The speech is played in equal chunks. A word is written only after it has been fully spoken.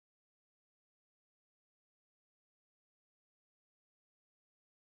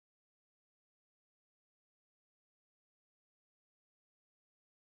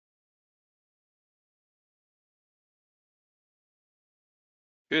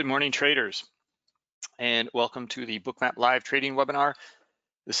Good morning, traders, and welcome to the Bookmap Live trading webinar.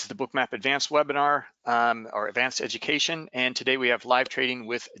 This is the Bookmap Advanced webinar, or Advanced Education, and today we have live trading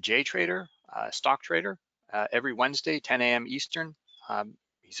with JTrader, stock trader, every Wednesday, 10 a.m. Eastern.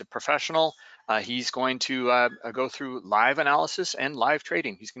 He's a professional. He's going to go through live analysis and live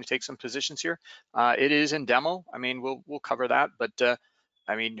trading. He's going to take some positions here. It is in demo. I mean, we'll cover that, but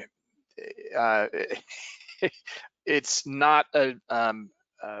I mean, it's not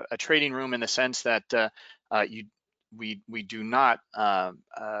a trading room in the sense that we do not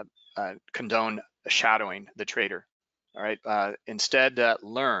condone shadowing the trader. All right. Instead,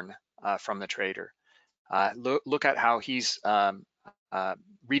 learn from the trader. Look at how he's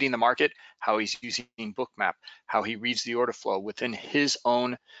reading the market, how he's using Bookmap, how he reads the order flow within his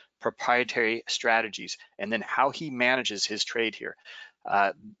own proprietary strategies, and then how he manages his trade here.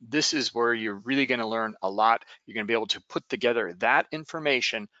 This is where you're really going to learn a lot. You're going to be able to put together that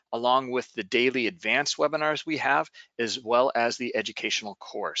information along with the daily advanced webinars we have, as well as the educational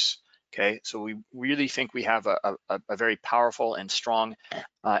course. Okay, so we really think we have a very powerful and strong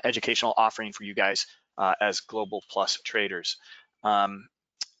educational offering for you guys as Global Plus traders.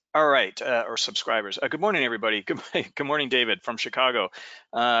 All right, or subscribers. Good morning, everybody. Good morning, David from Chicago.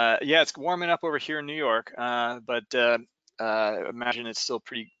 Yeah, it's warming up over here in New York, but imagine it's still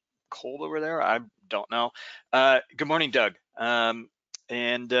pretty cold over there. I don't know. Good morning, Doug. Yeah,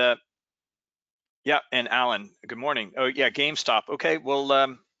 and Alan, good morning. Oh yeah, GameStop. Okay, well,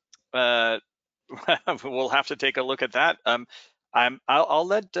 we'll have to take a look at that. I'll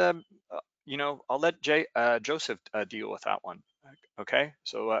let I'll let Joseph deal with that one. Okay,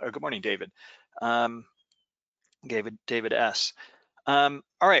 so good morning, David. David S. All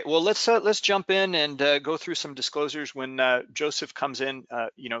right, well, let's jump in and go through some disclosures. When Joseph comes in,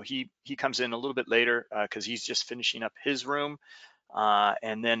 he comes in a little bit later because he's just finishing up his room,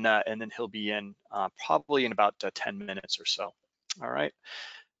 and then he'll be in probably in about 10 minutes or so. All right.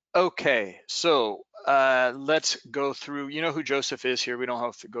 Okay, so let's go through. You know who Joseph is here. We don't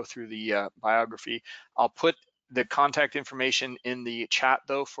have to go through the biography. I'll put the contact information in the chat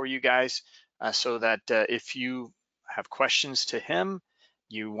though for you guys, so that if you have questions to him,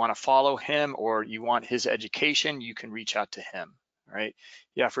 you want to follow him, or you want his education, you can reach out to him. All right.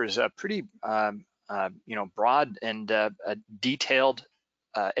 He offers a pretty broad and detailed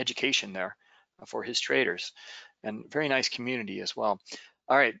education there for his traders, and very nice community as well.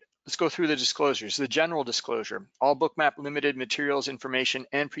 All right, let's go through the disclosures. The general disclosure: all Bookmap Limited materials, information,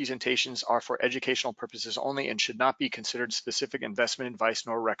 and presentations are for educational purposes only and should not be considered specific investment advice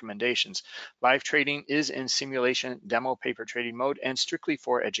nor recommendations. Live trading is in simulation demo paper trading mode and strictly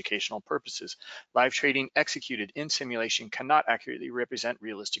for educational purposes. Live trading executed in simulation cannot accurately represent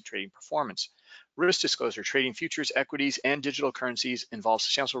realistic trading performance. Risk disclosure: trading futures, equities, and digital currencies involves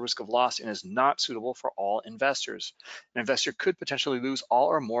substantial risk of loss and is not suitable for all investors. An investor could potentially lose all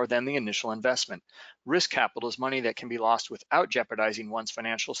or more than the initial investment. Risk capital is money that can be lost without jeopardizing one's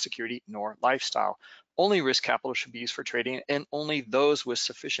financial security nor lifestyle. Only risk capital should be used for trading, and only those with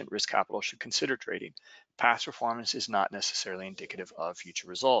sufficient risk capital should consider trading. Past performance is not necessarily indicative of future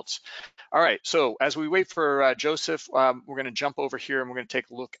results. All right, so as we wait for Joseph, we're going to jump over here and we're going to take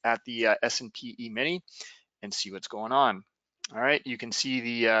a look at the S&P E-mini and see what's going on. All right, you can see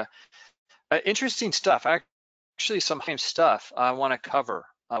the interesting stuff. Actually, some stuff I want to cover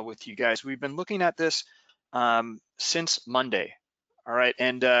with you guys. We've been looking at this since Monday. All right,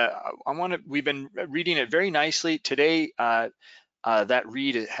 and we've been reading it very nicely. Today, that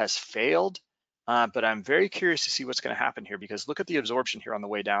read has failed, but I'm very curious to see what's going to happen here, because look at the absorption here on the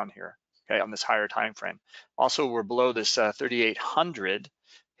way down here, okay, on this higher time frame. Also, we're below this 3,800,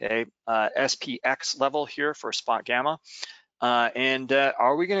 okay, SPX level here for spot gamma. And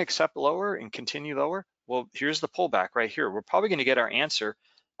are we going to accept lower and continue lower? Well, here's the pullback right here. We're probably going to get our answer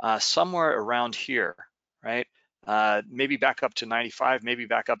somewhere around here, right? Maybe back up to 95, maybe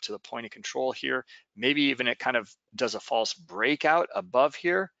back up to the point of control here. Maybe even it kind of does a false breakout above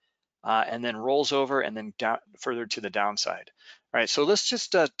here and then rolls over and then down further to the downside. All right, so let's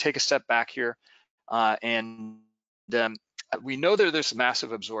just take a step back here. And we know that there's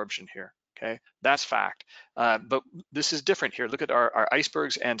massive absorption here. Okay, that's fact. But this is different here. Look at our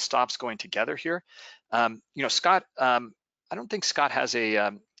icebergs and stops going together here. Scott, I don't think Scott has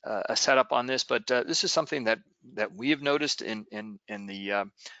a setup on this, but this is something that we have noticed in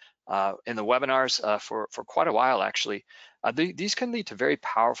the webinars for quite a while, actually. These can lead to very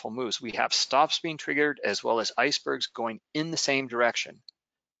powerful moves. We have stops being triggered as well as icebergs going in the same direction.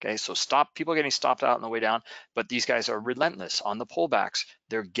 Okay, so people getting stopped out on the way down, but these guys are relentless on the pullbacks.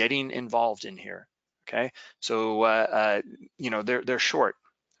 They're getting involved in here. Okay, so they're short.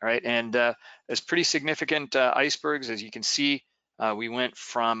 All right, and it's pretty significant icebergs, as you can see. We went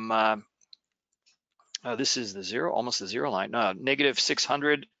from this is the zero, almost the zero line, negative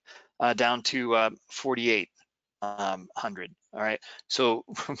 600 down to 4,800. All right, so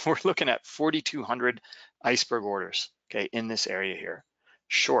we're looking at 4,200 iceberg orders, okay, in this area here,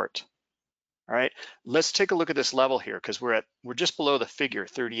 short. All right, let's take a look at this level here, because we're just below the figure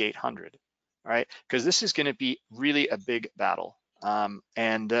 3,800. All right, because this is going to be really a big battle.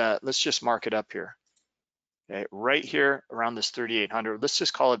 And let's just mark it up here. Okay, right here around this 3,800. Let's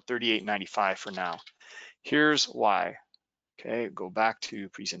just call it 3,895 for now. Here's why. Okay, go back to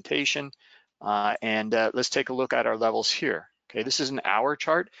presentation, and let's take a look at our levels here. Okay, this is an hour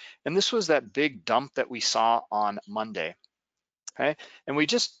chart, and this was that big dump that we saw on Monday. Okay, and we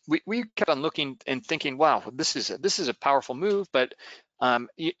kept on looking and thinking, wow, this is a powerful move, but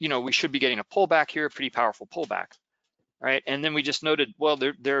you know, we should be getting a pullback here, a pretty powerful pullback. Right, and then we just noted, well,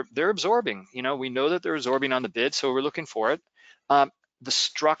 they're absorbing. You know, we know that they're absorbing on the bid, so we're looking for it. The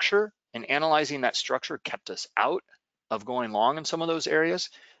structure and analyzing that structure kept us out of going long in some of those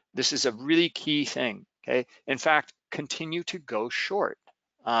areas. This is a really key thing. Okay, in fact, continue to go short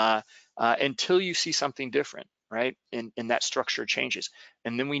until you see something different, right? And that structure changes.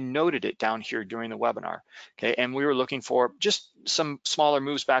 And then we noted it down here during the webinar, okay? And we were looking for just some smaller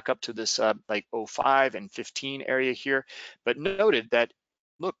moves back up to this like 05 and 15 area here, but noted that,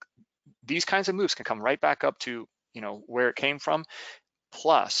 look, these kinds of moves can come right back up to, you know, where it came from,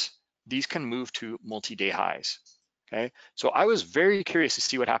 plus these can move to multi-day highs, okay? So I was very curious to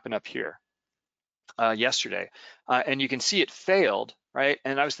see what happened up here yesterday, and you can see it failed, right?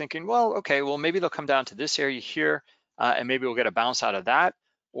 And I was thinking, well, okay, well, maybe they'll come down to this area here, and maybe we'll get a bounce out of that,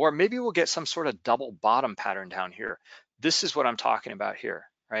 or maybe we'll get some sort of double bottom pattern down here. This is what I'm talking about here,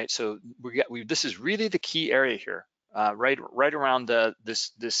 right? So this is really the key area here, right around the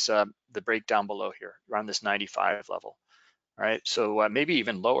breakdown below here, around this 95 level, right? So maybe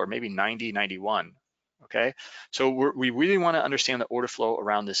even lower, maybe 90, 91. Okay, so we really want to understand the order flow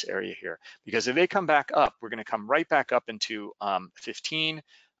around this area here, because if they come back up, we're going to come right back up into 15,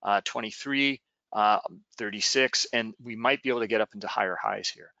 23, 36, and we might be able to get up into higher highs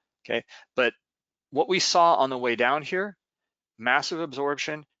here. Okay, but what we saw on the way down here, massive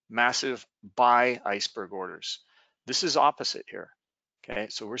absorption, massive buy iceberg orders. This is opposite here. Okay,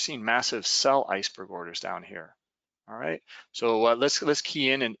 so we're seeing massive sell iceberg orders down here. All right, so let's key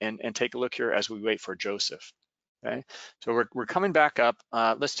in and take a look here as we wait for Joseph. Okay, so we're coming back up.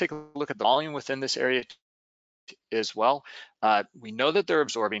 Let's take a look at the volume within this area as well. We know that they're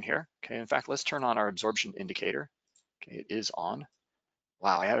absorbing here. Okay, in fact, let's turn on our absorption indicator. Okay, it is on.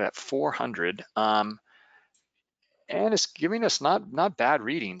 Wow, I have it at 400, and it's giving us not bad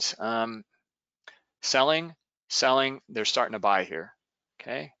readings. Selling, they're starting to buy here.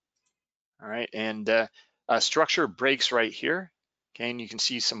 Okay, all right, and structure breaks right here. Okay, and you can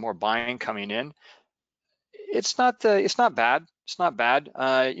see some more buying coming in. It's not bad. It's not bad.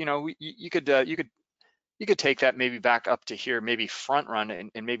 You know, you could take that maybe back up to here, maybe front run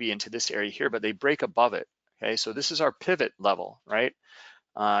and maybe into this area here, but they break above it. Okay, so this is our pivot level, right?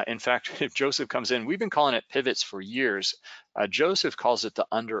 In fact, if Joseph comes in, we've been calling it pivots for years. Joseph calls it the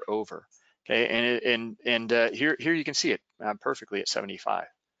under over. Okay, and here you can see it perfectly at 75.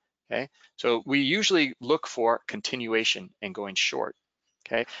 Okay, so we usually look for continuation and going short.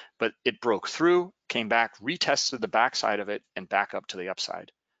 Okay, but it broke through, came back, retested the backside of it, and back up to the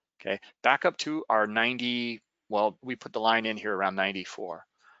upside. Okay, back up to our 90. Well, we put the line in here around 94.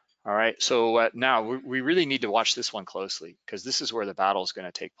 All right, so now we really need to watch this one closely, because this is where the battle is going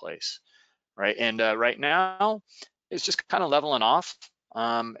to take place, right? And right now, it's just kind of leveling off,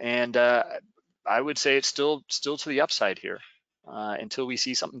 and I would say it's still to the upside here until we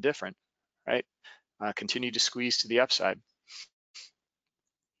see something different, right? Continue to squeeze to the upside.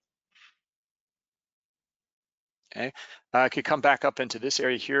 Okay, I could come back up into this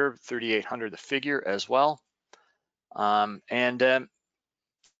area here, 3,800, the figure as well. And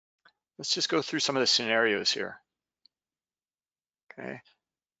let's just go through some of the scenarios here. Okay.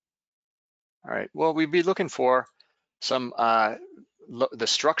 All right, well, we'd be looking for some, the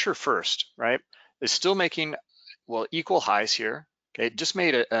structure first, right? It's still making, well, equal highs here. Okay, it just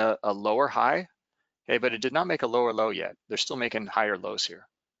made a lower high, okay, but it did not make a lower low yet. They're still making higher lows here.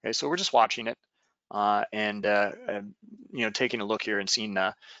 Okay, so we're just watching it and you know, taking a look here and seeing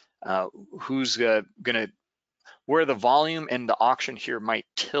who's gonna, where the volume and the auction here might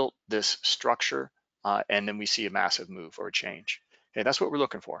tilt this structure, and then we see a massive move or a change. Okay, that's what we're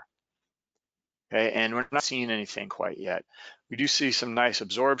looking for. okay? And we're not seeing anything quite yet. We do see some nice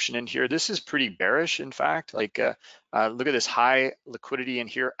absorption in here. This is pretty bearish, in fact. Like, look at this high liquidity in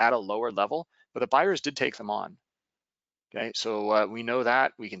here at a lower level, but the buyers did take them on, okay? So we know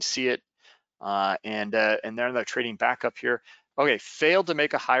that, we can see it, and then they're trading back up here. Okay, failed to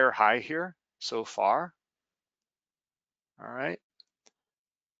make a higher high here so far, all right?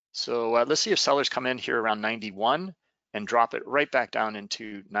 So let's see if sellers come in here around 91 and drop it right back down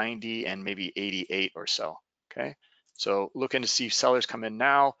into 90 and maybe 88 or so, okay? So looking to see if sellers come in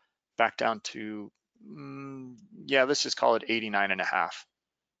now, back down to, yeah, let's just call it 89 and a half,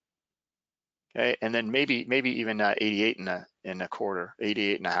 okay? And then maybe even 88 and a quarter,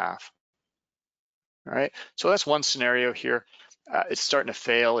 88 and a half, all right? So that's one scenario here. It's starting to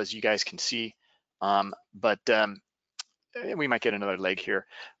fail, as you guys can see, but we might get another leg here.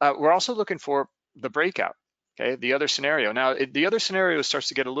 We're also looking for the breakout, okay? The other scenario. Now, the other scenario starts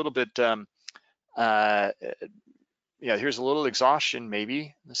to get a little bit, yeah, here's a little exhaustion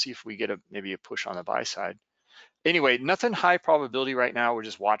maybe. Let's see if we get maybe a push on the buy side. Anyway, nothing high probability right now. We're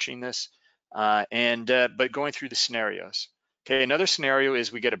just watching this but going through the scenarios. Okay, another scenario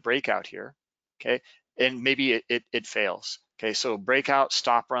is we get a breakout here, okay? And maybe it fails. Okay, so breakout,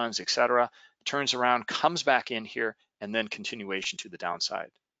 stop runs, etc. Turns around, comes back in here, and then continuation to the downside.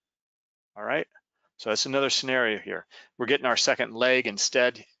 All right, so that's another scenario here. We're getting our second leg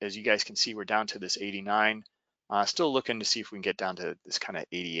instead. As you guys can see, we're down to this 89. Still looking to see if we can get down to this kind of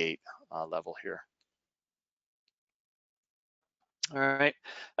 88 level here. All right,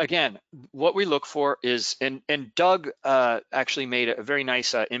 again, what we look for is, and Doug actually made a very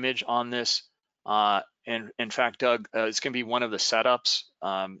nice image on this. And in fact, Doug, it's gonna be one of the setups.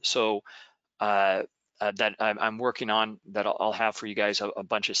 That I'm working on, that I'll have for you guys a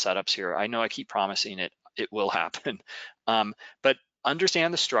bunch of setups here. I know I keep promising it will happen, but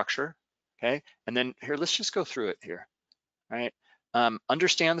understand the structure, okay? And then here, let's just go through it here, right?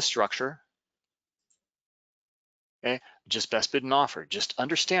 Understand the structure, okay? Just best bid and offer. Just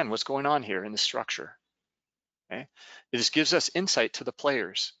understand what's going on here in the structure, okay? This gives us insight to the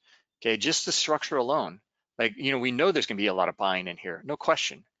players, okay? Just the structure alone. Like, you know, we know there's gonna be a lot of buying in here, no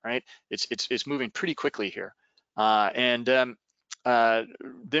question, right? It's moving pretty quickly here. Then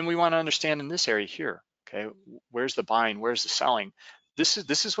we wanna understand in this area here, okay? Where's the buying, where's the selling? This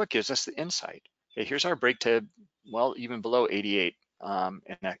is what gives us the insight. Okay, here's our break to, well, even below 88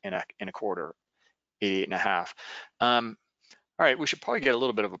 in a quarter, 88 and a half. All right, we should probably get a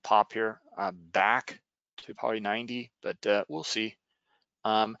little bit of a pop here, back to probably 90, but we'll see.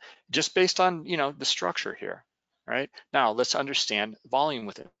 Just based on, you know, the structure here, right? Now let's understand volume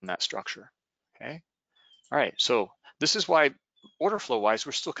within that structure, okay? All right, so this is why order flow wise,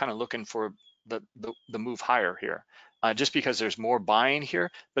 we're still kind of looking for the move higher here, just because there's more buying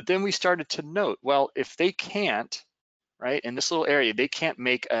here. But then we started to note, well, if they can't, right, in this little area, they can't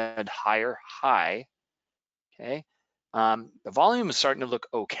make a higher high, okay? The volume is starting to look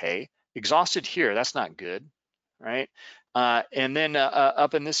okay. Exhausted here, that's not good, right? And then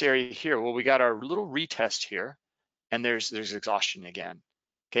up in this area here, well, we got our little retest here, and there's exhaustion again,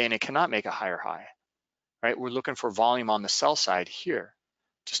 okay? And it cannot make a higher high, right? We're looking for volume on the sell side here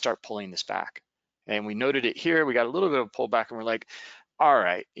to start pulling this back. And we noted it here, we got a little bit of a pullback, and we're like, all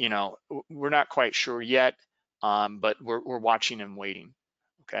right, you know, we're not quite sure yet, but we're watching and waiting,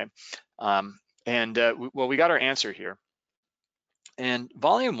 okay? Well, we got our answer here. And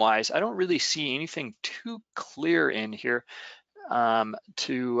volume wise, I don't really see anything too clear in here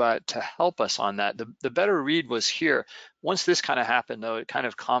to help us on that. The better read was here. Once this kind of happened though, it kind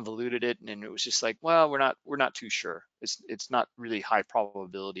of convoluted it, and it was just like, well, we're not too sure. It's not really high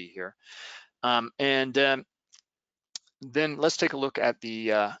probability here. Then let's take a look at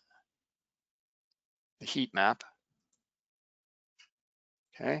the heat map.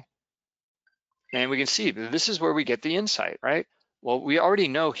 Okay. And we can see this is where we get the insight, right? Well, we already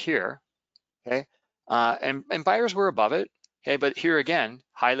know here, okay? And buyers were above it, okay? But here again,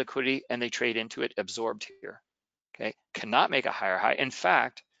 high liquidity, and they trade into it, absorbed here, okay? Cannot make a higher high. In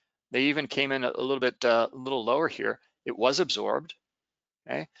fact, they even came in a little bit, a little lower here. It was absorbed,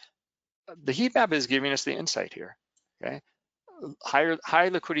 okay? The heat map is giving us the insight here, okay? High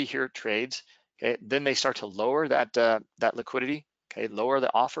liquidity here trades, okay? Then they start to lower that liquidity, okay? Lower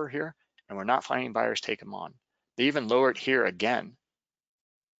the offer here, and we're not finding buyers take them on. They even lower it here again,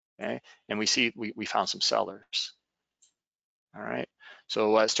 okay? And we see we found some sellers. All right,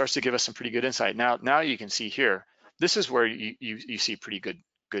 so it starts to give us some pretty good insight. Now you can see here, this is where you see pretty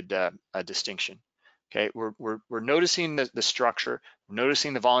good distinction. Okay, we're noticing the structure, we're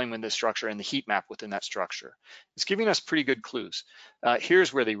noticing the volume in the structure and the heat map within that structure. It's giving us pretty good clues.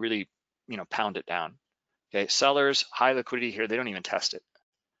 Here's where they really, pound it down. Okay, sellers, high liquidity here, they don't even test it.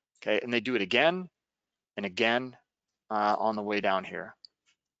 Okay, and they do it again and again on the way down here.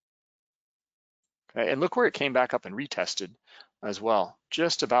 Okay, and look where it came back up and retested as well,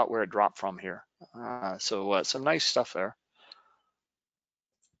 just about where it dropped from here. So some nice stuff there.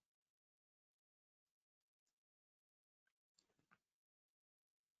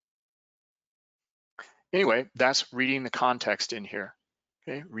 Anyway, that's reading the context in here.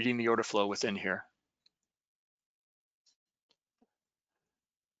 Okay, reading the order flow within here.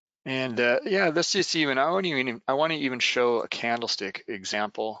 And yeah, let's just even, I want to even show a candlestick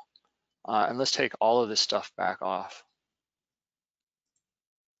example. And let's take all of this stuff back off.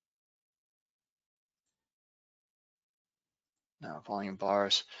 Now volume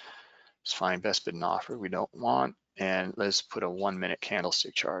bars, let's find best bid and offer we don't want. And let's put a 1 minute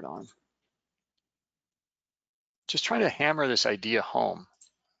candlestick chart on. Just trying to hammer this idea home,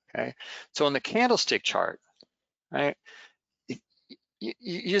 okay? So in the candlestick chart, right,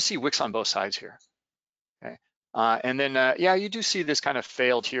 you see wicks on both sides here. Okay, and then yeah, you do see this kind of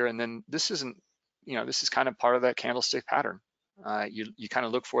failed here, and then this isn't, this is kind of part of that candlestick pattern. You kind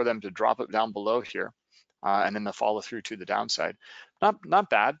of look for them to drop it down below here, and then the follow through to the downside. Not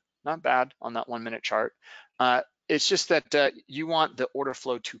bad on that 1 minute chart. It's just that you want the order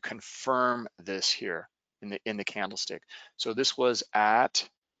flow to confirm this here in the candlestick. So this was at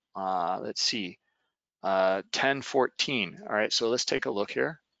let's see, 10:14. All right, so let's take a look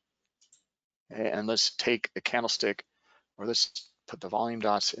here. Okay, and let's take the candlestick, or let's put the volume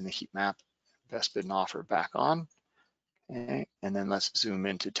dots in the heat map, best bid and offer back on. Okay, and then let's zoom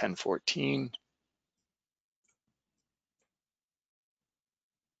into 10:14.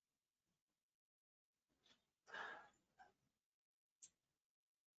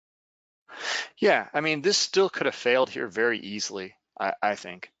 Yeah, I mean, this still could have failed here very easily, I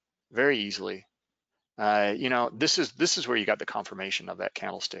think, very easily. This is where you got the confirmation of that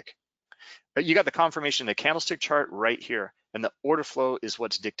candlestick. But you got the confirmation of the candlestick chart right here, and the order flow is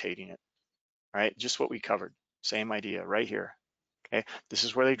what's dictating it, right? Just what we covered, same idea right here. Okay, this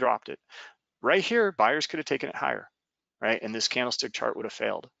is where they dropped it. Right here, buyers could have taken it higher, right? And this candlestick chart would have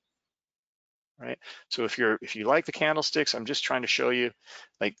failed, right? So if you like the candlesticks, I'm just trying to show you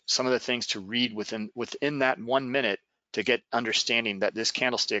like some of the things to read within that 1 minute to get understanding that this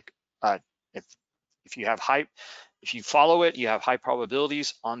candlestick, if you follow it, you have high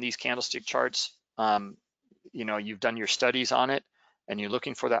probabilities on these candlestick charts. You've done your studies on it, and you're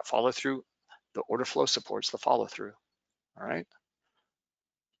looking for that follow through. The order flow supports the follow through. All right.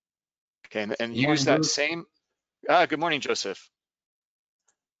 Okay, and use that same. Good morning, Joseph.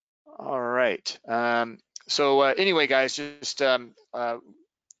 All right. So anyway, guys, just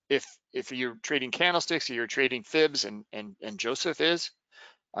if you're trading candlesticks, or you're trading fibs, and Joseph is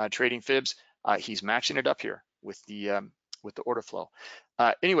trading fibs, he's matching it up here with the order flow.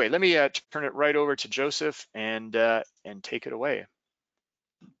 Anyway, let me turn it right over to Joseph and take it away.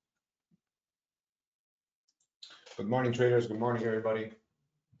 Good morning, traders. Good morning, everybody.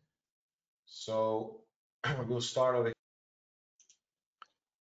 So we'll start over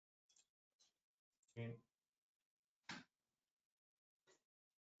here.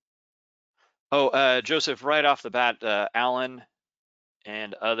 Oh, Joseph, right off the bat, Alan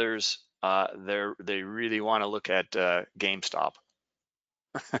and others, they really want to look at GameStop.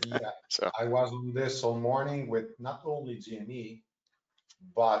 Yeah, So I was on this all morning with not only GME,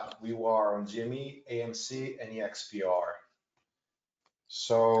 but we were on GME, AMC, and EXPR.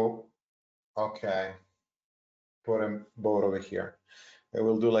 So, okay, put them both over here. And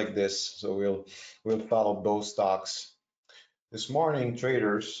we'll do like this. So we'll follow both stocks. This morning,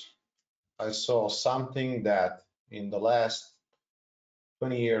 traders, I saw something that in the last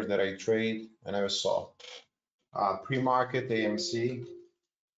 20 years that I trade, I never saw. Pre-market AMC,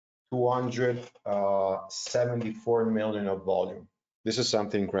 274 million of volume. This is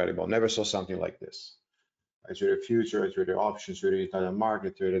something incredible. Never saw something like this. I traded future, I traded options, traded Italian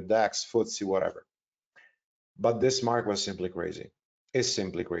market, traded DAX, FTSE, whatever. But this market was simply crazy. It's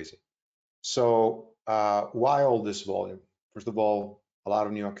simply crazy. So why all this volume? First of all, a lot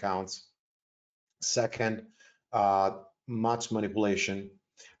of new accounts. Second, much manipulation.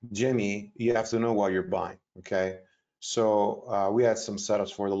 Jimmy, you have to know what you're buying, okay? So we had some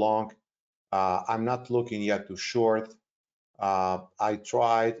setups for the long. I'm not looking yet to short. I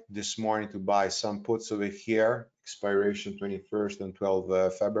tried this morning to buy some puts over here, expiration 21st and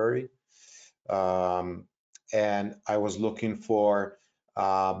 12 February. And I was looking for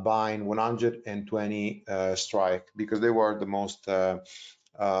buying 120 strike because they were the most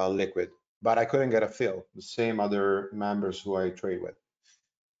liquid, but I couldn't get a fill. The same other members who I trade with.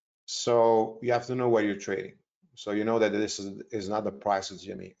 So you have to know what you're trading. So you know that this is not the price of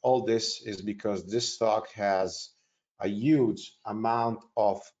GME. All this is because this stock has a huge amount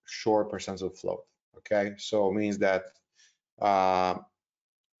of short percent of float. Okay, so it means that I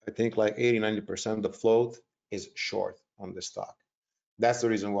think like 80–90% of the float is short on this stock. That's the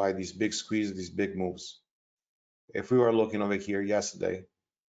reason why these big squeezes, these big moves. If we were looking over here yesterday,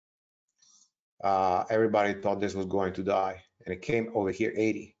 everybody thought this was going to die, and it came over here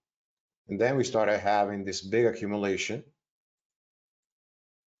 80. And then we started having this big accumulation.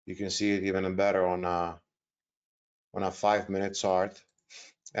 You can see it even better on a 5-minute chart.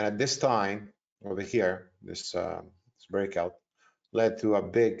 And at this time over here, this breakout led to a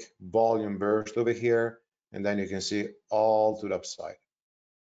big volume burst over here. And then you can see all to the upside.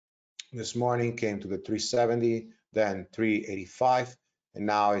 This morning came to the 370, then 385, and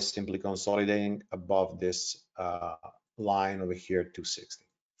now it's simply consolidating above this line over here, 260.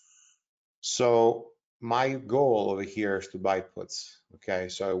 So my goal over here is to buy puts. Okay,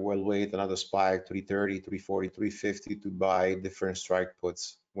 so I will wait another spike, 330, 340, 350 to buy different strike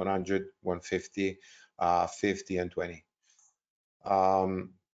puts, 100, 150, 50, and 20.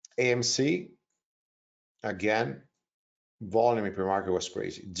 AMC, again, volume in pre-market was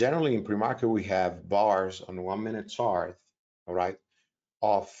crazy. Generally in pre-market, we have bars on 1-minute chart, all right,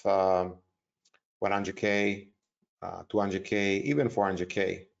 of 100K, 200K, even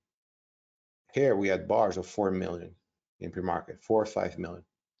 400K. Here we had bars of 4 million in pre-market, 4 or 5 million.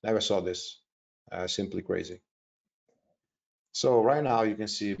 Never saw this, simply crazy. So right now you can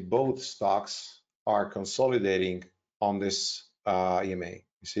see both stocks are consolidating on this EMA.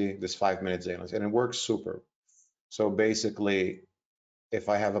 You see this 5-minute Zenith, and it works super. So basically, if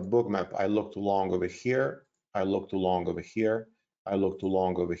I have a book map, I look too long over here, I look too long over here, I look too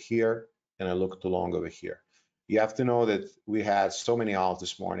long over here, and I look too long over here. You have to know that we had so many alts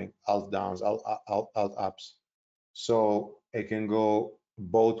this morning, alt downs, alt ups. So it can go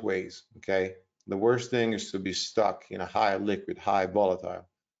both ways, okay? The worst thing is to be stuck in a high liquid, high volatile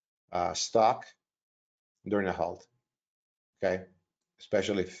stock during a halt, okay?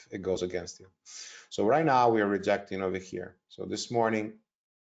 Especially if it goes against you. So right now we are rejecting over here. So this morning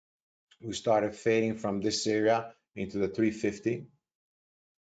we started fading from this area into the 350.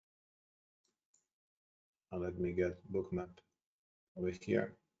 Now let me get bookmap over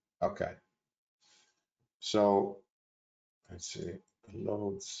here. Okay. So let's see,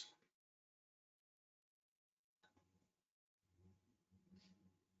 loads.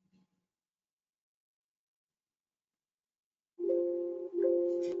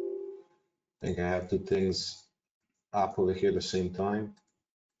 I think I have two things up over here at the same time.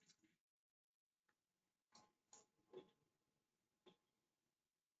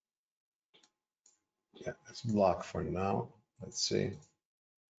 Yeah, let's block for now. Let's see.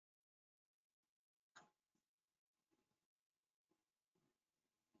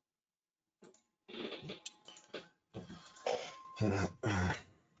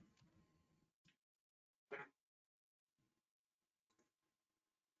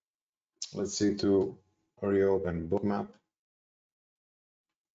 Let's see to reopen bookmap.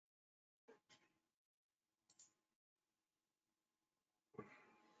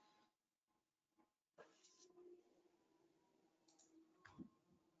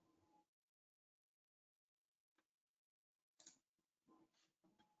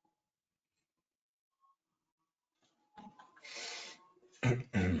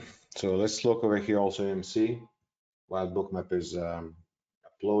 So let's look over here also MC while bookmap is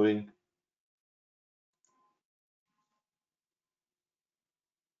uploading.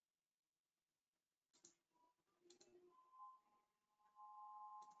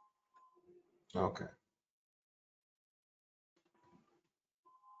 Okay.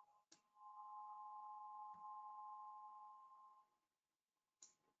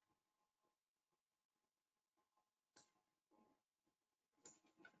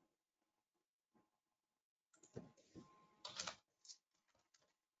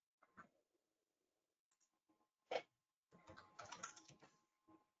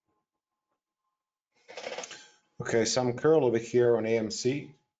 Okay, some curl over here on AMC,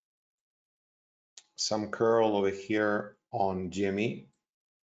 some curl over here on GME.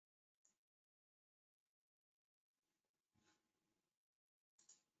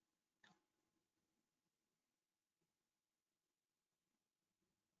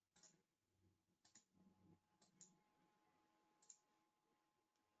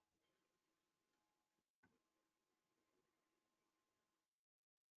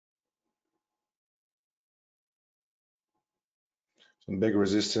 Some big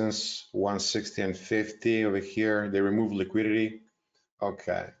resistance, 160 and 50 over here. They remove liquidity.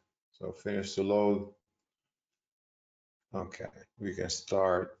 Okay, So finish to load. Okay, we can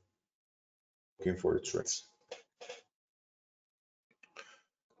start looking for the trades.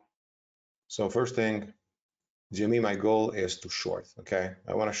 So first thing, Jimmy, my goal is to short, okay?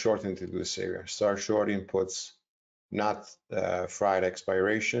 I want to short into this area. Start shorting puts, not Friday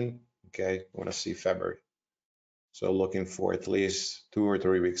expiration, okay? I want to see February. So looking for at least 2 or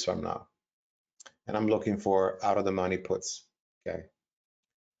 3 weeks from now. And I'm looking for out of the money puts, okay?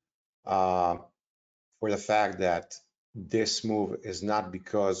 For the fact that this move is not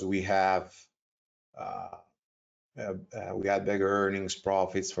because we have we had bigger earnings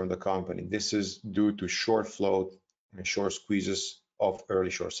profits from the company. This is due to short float and short squeezes of early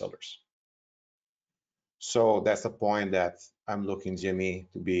short sellers. So that's the point that I'm looking, Jimmy,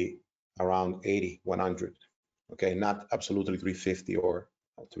 to be around 80, 100. Okay, not absolutely 350 or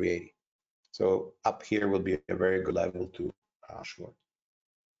 380. So up here will be a very good level to short.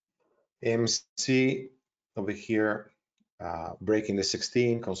 AMC over here, breaking the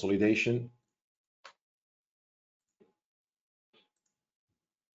 16 consolidation.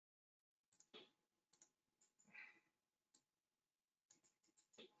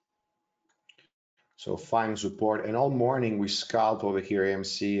 So finding support, and all morning we scalp over here,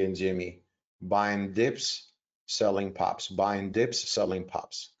 AMC and Jimmy, buying dips, selling pops, buying dips, selling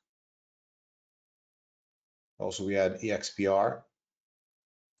pops. Also, we had EXPR.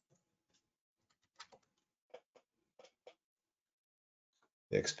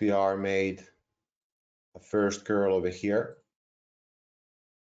 The XPR made a first curl over here.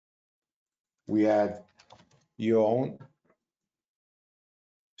 We had YON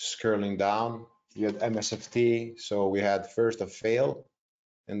curling down. We had MSFT, so we had first a fail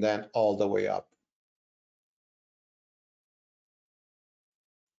and then all the way up.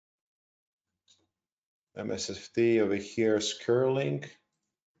 MSFT over here is curling.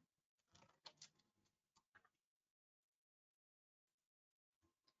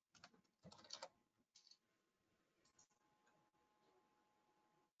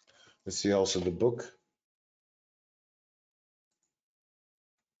 Let's see also the book.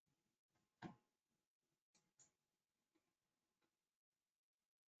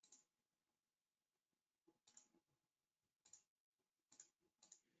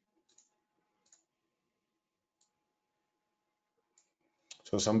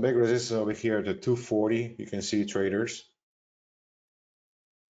 So some big resistance over here at the 240. You can see traders.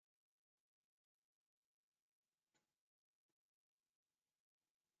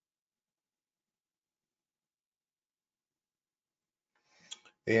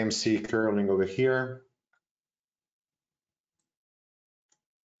 AMC curling over here.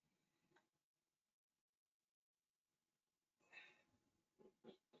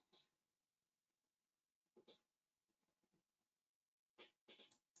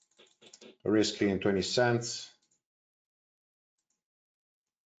 Risky in 20 cents.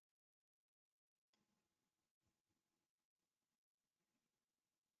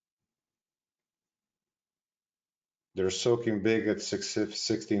 They're soaking big at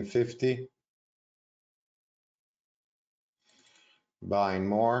 1650. Buying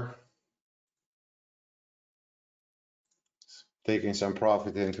more. Taking some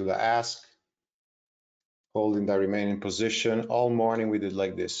profit into the ask. Holding the remaining position. All morning we did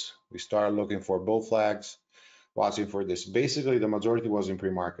like this. We started looking for bull flags, watching for this. Basically, the majority was in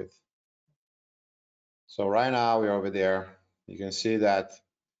pre-market. So right now we're over there. You can see that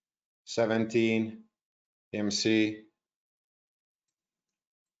 17 MC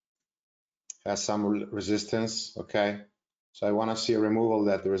has some resistance, okay? So I want to see a removal of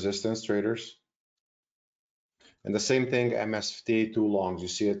that resistance, traders. And the same thing, MSFT, 2 longs, you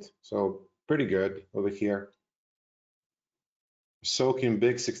see it? So pretty good over here. Soaking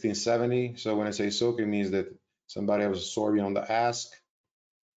big 1670. So when I say soaking, means that somebody was absorbing on the ask.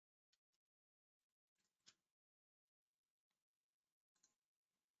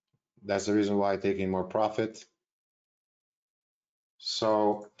 That's the reason why I'm taking more profit.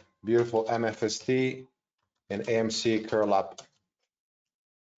 So beautiful MFST and AMC curl up.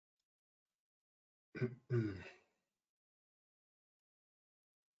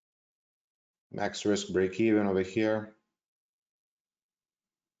 Max risk break even over here.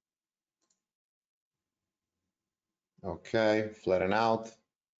 Okay, flatten out.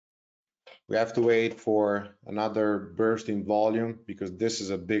 We have to wait for another burst in volume because this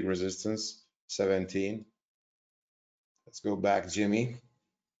is a big resistance, 17. Let's go back, Jimmy.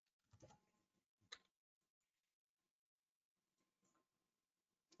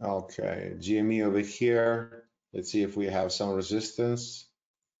 Okay, GME over here. Let's see if we have some resistance.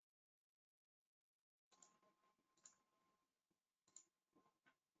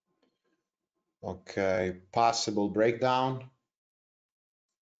 Okay, possible breakdown.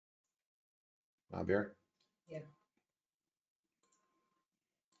 Javier. Yeah.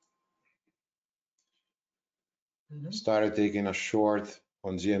 Started taking a short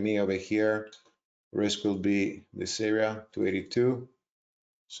on GME over here. Risk will be this area, 282.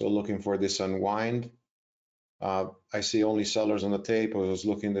 So looking for this unwind. I see only sellers on the tape. I was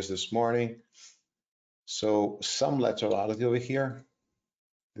looking this morning. So some laterality over here.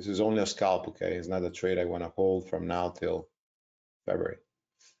 This is only a scalp, okay? It's not a trade I want to hold from now till February.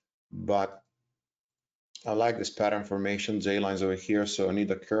 But I like this pattern formation, J lines over here, so I need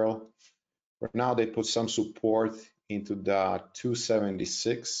a curl. For now, they put some support into the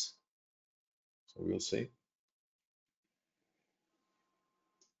 276. So we'll see.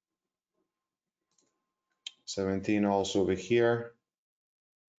 '17 also over here.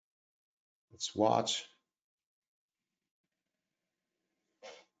 Let's watch.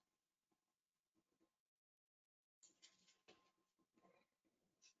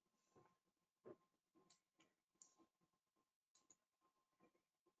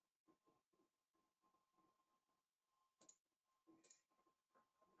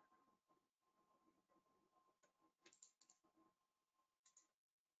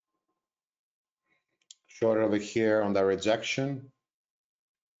 Short over here on the rejection,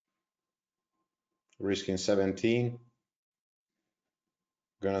 risking 17.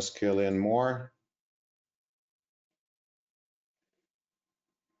 Gonna scale in more.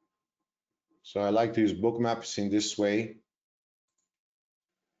 So I like to use bookmaps in this way.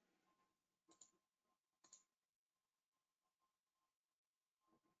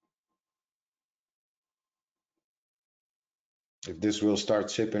 If this will start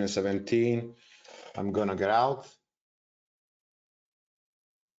chipping at 17, I'm gonna get out.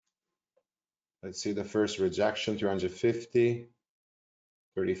 Let's see the first rejection, 350,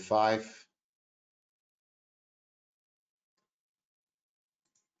 35.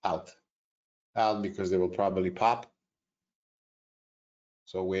 Out. Out because they will probably pop.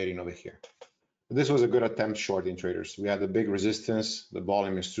 So waiting over here. This was a good attempt shorting traders. We had a big resistance. The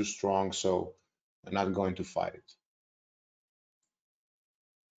volume is too strong, so I'm not going to fight it.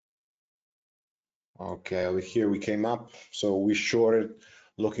 Okay, over here we came up. So we shorted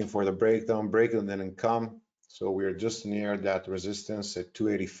looking for the breakdown. Breakdown didn't come. So we're just near that resistance at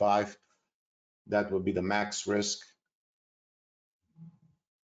 285. That would be the max risk.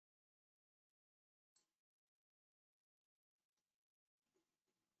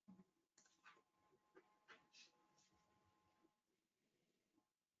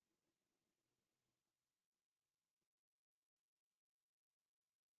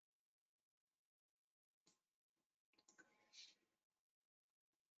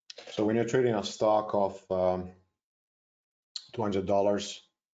 So when you're trading a stock of $200,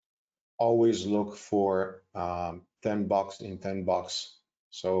 always look for 10 bucks in 10 bucks.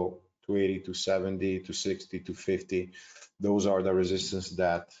 So 280, 270, 260, 250. Those are the resistance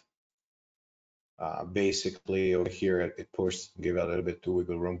that basically over here it pushed, give a little bit to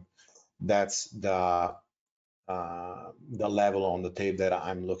wiggle room. That's the level on the tape that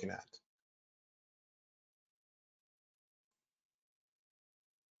I'm looking at.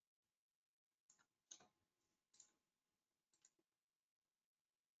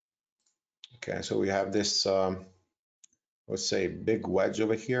 Okay, so we have this, let's say, big wedge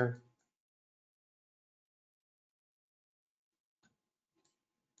over here.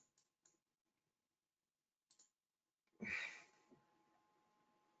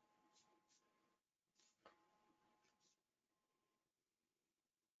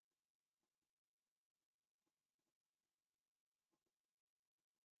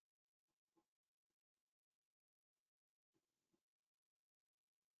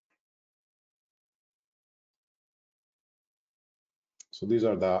 So these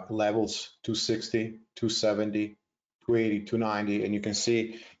are the levels, 260, 270, 280, 290, and you can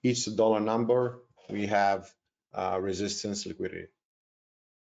see each dollar number, we have resistance liquidity.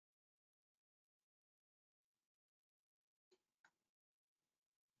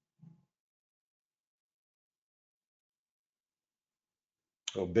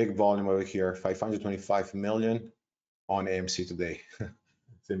 So big volume over here, 525 million on AMC today.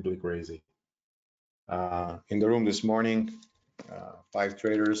 Simply crazy. In the room this morning, 5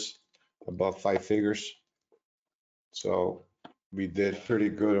 traders above 5 figures. So we did pretty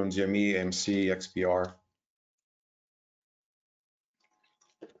good on GME, AMC, XPR.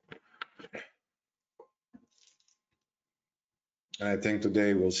 And I think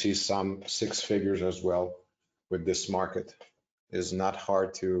today we'll see some 6 figures as well with this market. It's not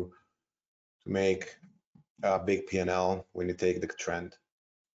hard to make a big P&L when you take the trend.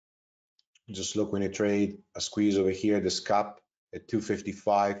 Just look when you trade a squeeze over here, this cup at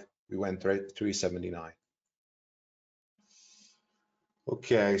 255, we went right 379.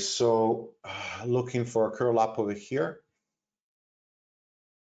 Okay, so looking for a curl up over here.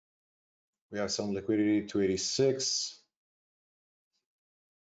 We have some liquidity, 286.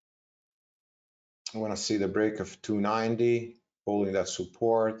 I want to see the break of 290, holding that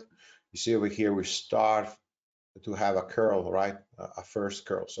support. You see over here, we start to have a curl, right? A first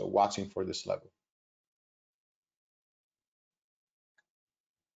curl. So watching for this level.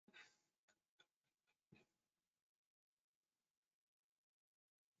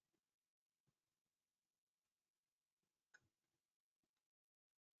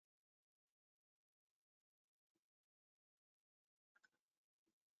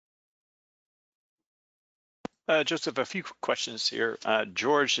 Joseph, a few questions here.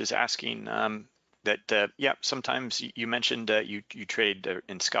 George is asking that, yeah, sometimes you mentioned you trade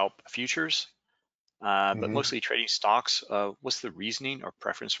in scalp futures, but mostly trading stocks. What's the reasoning or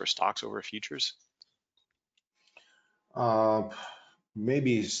preference for stocks over futures?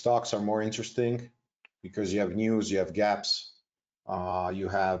 Maybe stocks are more interesting because you have news, you have gaps, you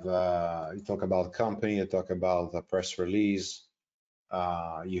talk about company, you talk about the press release,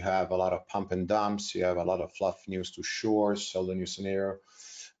 you have a lot of pump and dumps, you have a lot of fluff news to short, sell the new scenario.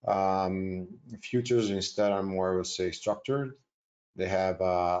 Futures instead are more, I would say, structured. They have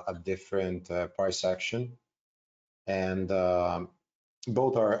a different price action, and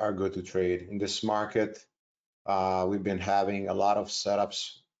both are good to trade. In this market, we've been having a lot of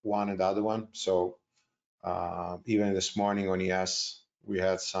setups, one and the other one. So even this morning on ES, we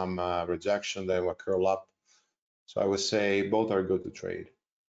had some rejection, then we curl up. So I would say both are good to trade.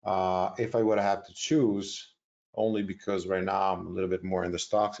 If I would have to choose, only because right now I'm a little bit more in the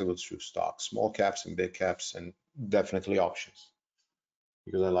stocks, I would choose stocks, small caps and big caps, and definitely options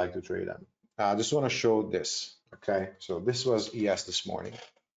because I like to trade them. I just want to show this. Okay, so this was ES this morning.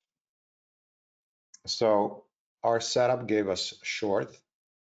 So our setup gave us short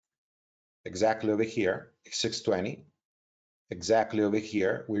exactly over here, 620, exactly over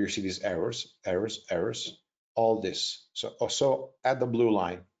here where you see these errors, all this. So also at the blue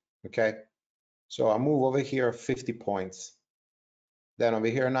line, okay? So I move over here 50 points. Then over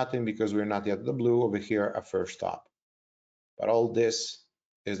here, nothing because we're not yet at the blue. Over here, a first stop. But all this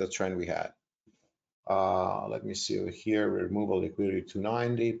is the trend we had. Let me see over here, removal liquidity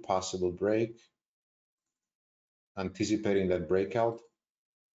 290, possible break. Anticipating that breakout.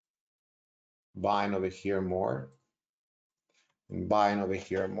 Buying over here more. And buying over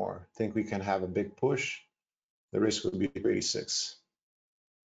here more. Think we can have a big push. The risk would be 86.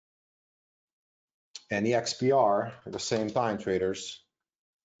 And the XPR at the same time, traders,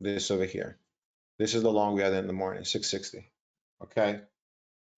 this over here. This is the long we had in the morning, 660. Okay,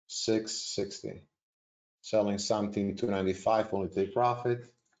 660. Selling something 295, only take profit.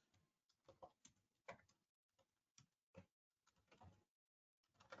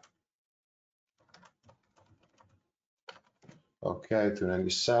 Okay,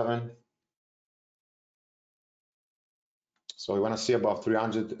 297. So we want to see above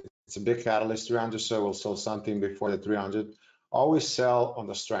 300. It's a big catalyst, 300, so we'll sell something before the 300. Always sell on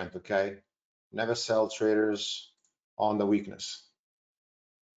the strength, okay? Never sell traders on the weakness.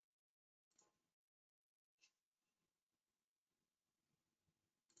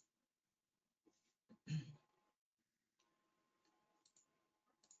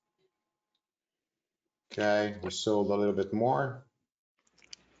 Okay, we sold a little bit more.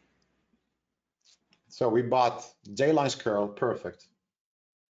 So we bought J-Lines curl, perfect.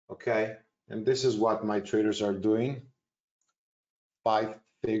 Okay, and this is what my traders are doing. 5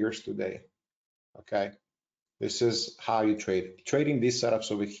 figures today. Okay, this is how you trade. Trading these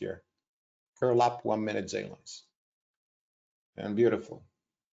setups over here. Curl up 1 minute J-Lines. And beautiful.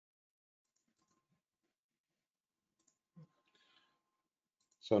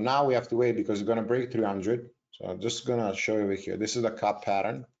 So now we have to wait because we're going to break 300. So I'm just going to show you over here. This is the cup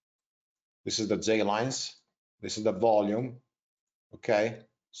pattern. This is the J lines. This is the volume. Okay.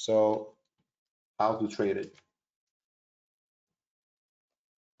 So how to trade it.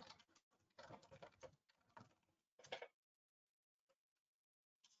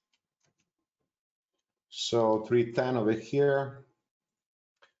 So 310 over here.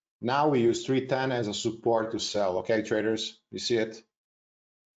 Now we use 310 as a support to sell. Okay, traders, you see it?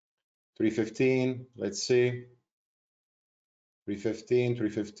 315, let's see. 315,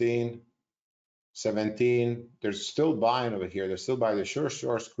 315. 17, there's still buying over here. They're still buying, they're sure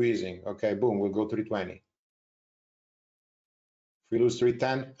squeezing. Okay, boom, we'll go 320. If we lose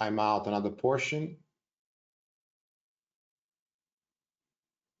 310, I'm out another portion.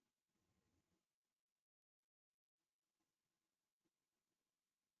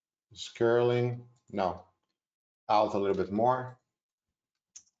 curling, no, out a little bit more.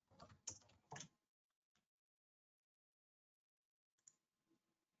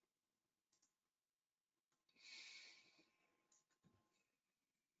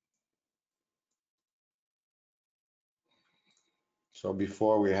 So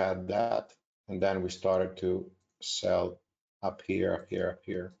before we had that, and then we started to sell up here, up here, up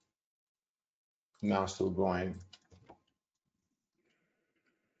here. Now still going.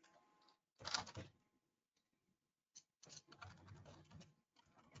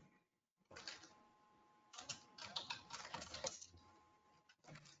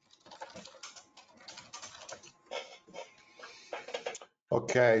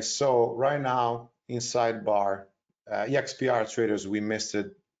 Okay, so right now inside bar, EXPR traders, we missed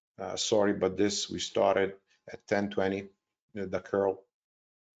it. Sorry, but this we started at 1020, the curl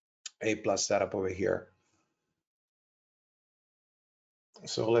A plus setup over here.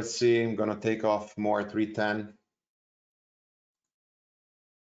 So let's see, I'm gonna take off more 310.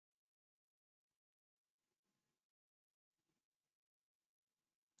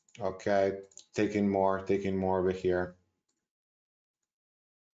 Okay, taking more over here.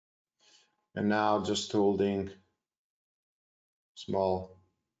 And now just holding small.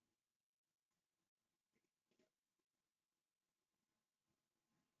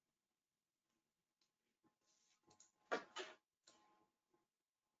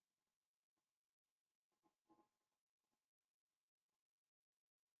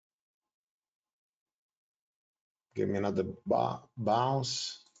 Give me another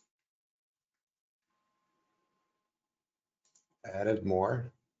bounce. Added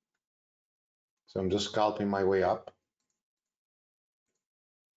more. So I'm just scalping my way up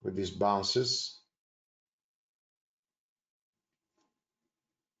with these bounces.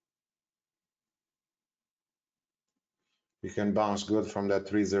 You can bounce good from that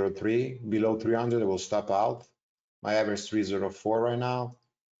 303. Below 300, it will stop out. My average 304 right now.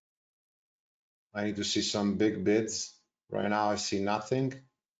 I need to see some big bids. Right now, I see nothing.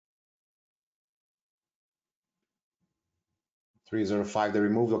 305, they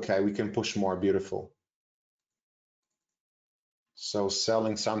removed. Okay, we can push more. Beautiful. So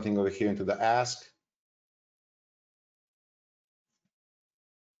selling something over here into the ask.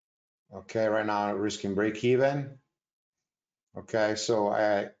 Okay, right now risking break even. Okay, so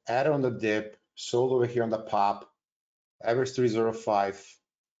I added on the dip, sold over here on the pop, average 305,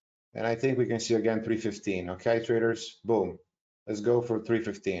 and I think we can see again 315. Okay, traders, boom. Let's go for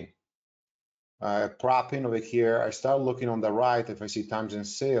 315. Propping over here, I start looking on the right if I see times in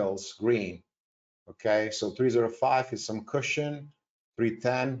sales, green. Okay, so 305 is some cushion,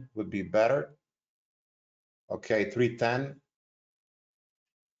 310 would be better. Okay, 310.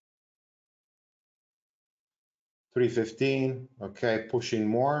 315, okay, pushing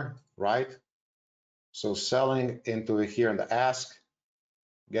more, right? So selling into here in the ask,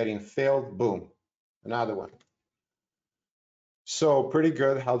 getting filled, boom, another one. So pretty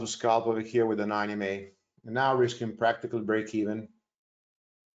good how to scalp over here with the 9 MA. And now risking practical break even.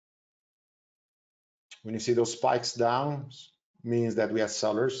 When you see those spikes down, means that we have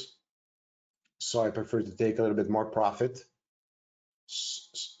sellers. So I prefer to take a little bit more profit.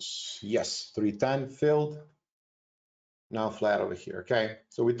 Yes, 310 filled. Now flat over here, okay?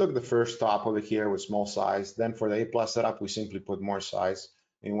 So we took the first stop over here with small size. Then for the A plus setup, we simply put more size.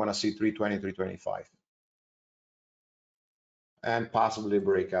 And you wanna see 320, 325. And possibly a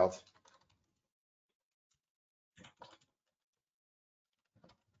breakout.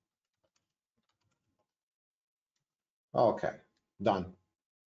 Okay, done.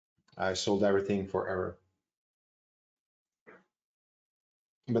 I sold everything for error.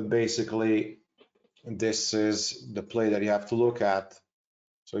 But basically, this is the play that you have to look at.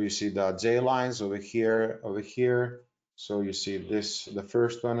 So you see the J lines over here, over here. So you see this, the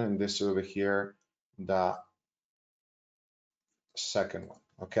first one, and this over here, the second one,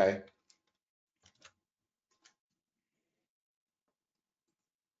 okay?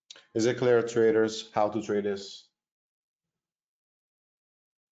 Is it clear, traders, how to trade this?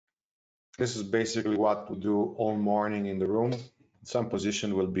 This is basically what we do all morning in the room. Some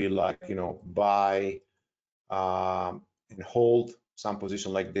position will be like, you know, buy and hold. Some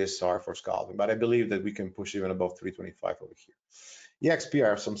position like this are for scalping, but I believe that we can push even above 325 over here.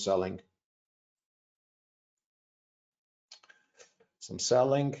 EXPR, some selling. Some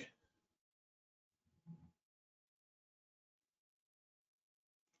selling.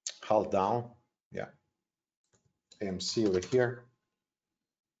 Hold down, yeah. AMC over here.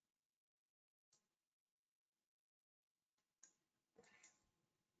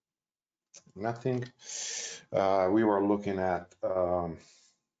 Nothing. We were looking at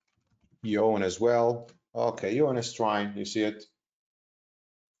Yoan as well. Okay, Yoan is trying, you see it.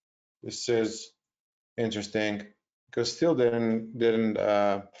 This is interesting because still didn't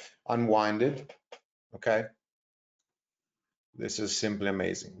unwind it. Okay, this is simply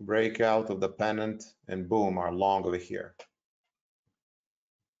amazing. Breakout of the pennant and boom, are long over here.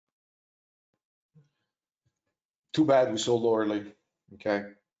 Too bad we sold early. Okay,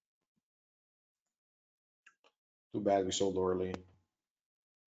 too bad we sold early.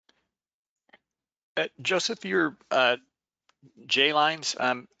 Joseph, your J lines,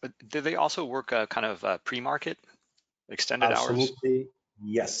 do they also work kind of pre-market, extended hours? Absolutely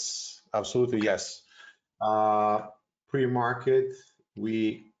yes. Absolutely Okay. yes. Pre-market,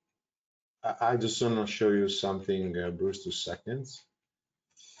 I just want to show you something, Bruce, 2 seconds.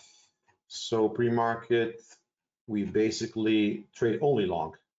 So pre-market, we basically trade only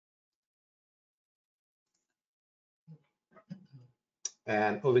long.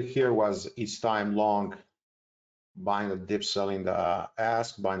 And over here was each time long, buying the dip, selling the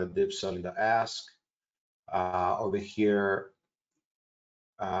ask, buying the dip, selling the ask. Over here,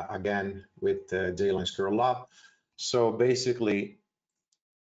 again, with the J-lines curl up. So basically,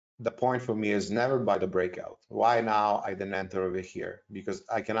 the point for me is never buy the breakout. Why now I didn't enter over here? Because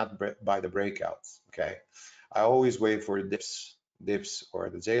I cannot buy the breakouts, okay? I always wait for the dips or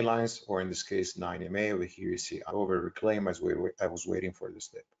the J lines, or in this case, 9 MA. Over here, you see I over reclaim as I was waiting for this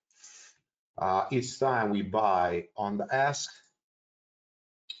dip. Each time we buy on the ask,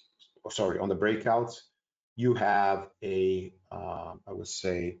 sorry, on the breakouts, you have a, I would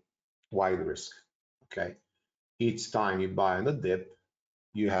say, wide risk, okay? Each time you buy on the dip,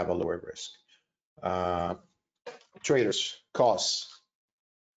 you have a lower risk. Traders, costs,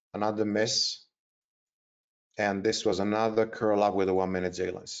 another miss. And this was another curl up with a 1 minute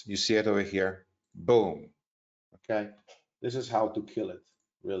J lines. You see it over here, boom, okay? This is how to kill it,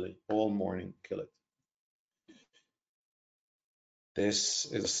 really, all morning, kill it. This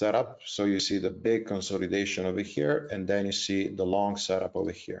is a setup. So you see the big consolidation over here, and then you see the long setup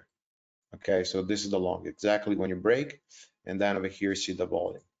over here. Okay, so this is the long, exactly when you break, and then over here you see the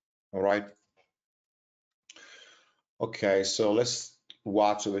volume. All right. Okay, so let's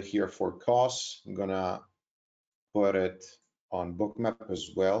watch over here for costs. I'm gonna put it on Bookmap as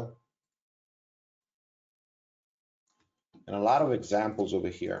well. And a lot of examples over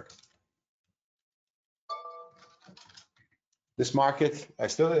here. This market, I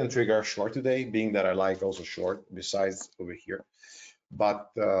still didn't trigger a short today, being that I like also short besides over here. But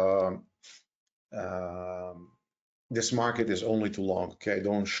this market is only too long, okay?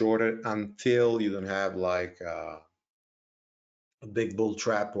 Don't short it until you don't have like a big bull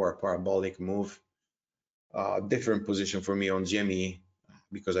trap or a parabolic move. Different position for me on GME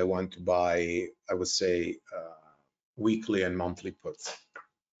because I want to buy, I would say, weekly and monthly puts.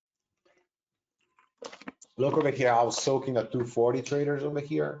 Look over here, I was soaking at 240 traders over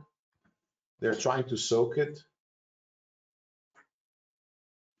here. They're trying to soak it.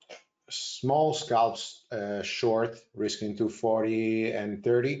 Small scalps, short, risking 240 and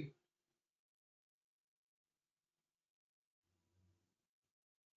 30.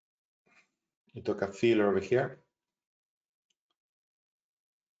 You took a feeler over here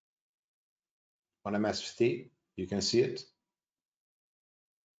on MSFT. You can see it.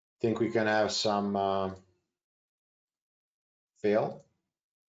 Think we can have some fail.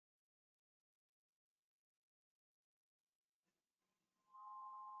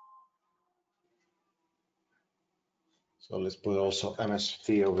 So let's put also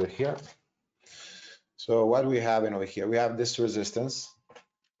MSFT over here. So what we have in over here, we have this resistance.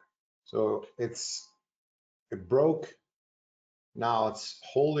 So it broke. Now it's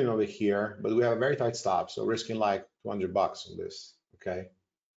holding over here, but we have a very tight stop. So risking like 200 bucks on this, okay?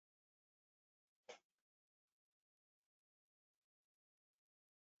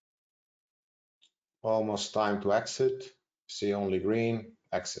 Almost time to exit. See only green,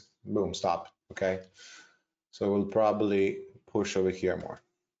 exit, boom, stop, okay? So we'll probably push over here more.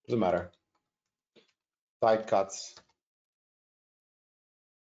 Doesn't matter. Tight cuts.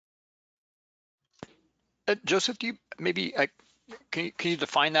 Joseph, do you maybe can you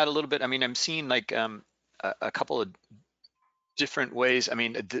define that a little bit? I mean, I'm seeing like a couple of different ways. I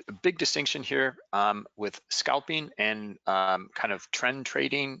mean, a big distinction here with scalping and kind of trend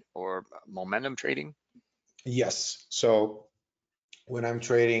trading or momentum trading. Yes. So when I'm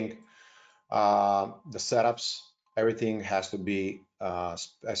trading the setups, everything has to be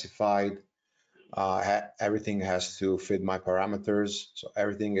specified. Everything has to fit my parameters. So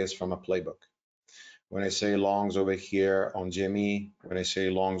everything is from a playbook. When I say longs over here on GME, when I say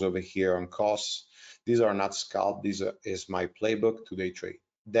longs over here on costs, these are not scalp. Is my playbook to day trade.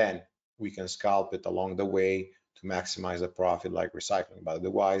 Then we can scalp it along the way to maximize the profit like recycling. But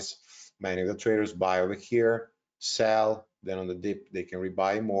otherwise, many of the traders buy over here, sell, then on the dip they can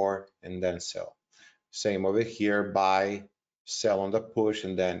rebuy more and then sell. Same over here, buy, sell on the push,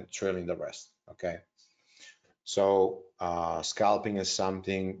 and then trailing the rest. Okay. So scalping is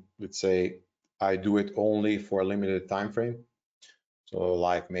something, let's say, I do it only for a limited time frame. So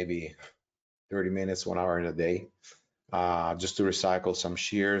like maybe 30 minutes, 1 hour in a day, just to recycle some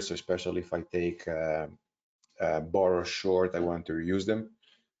shares, especially if I take borrow short, I want to reuse them.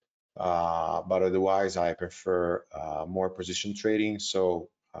 But otherwise, I prefer more position trading. So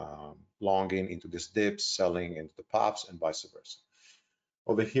longing into this dips, selling into the pops, and vice versa.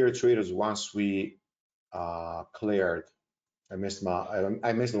 Over here, traders, once we cleared, I missed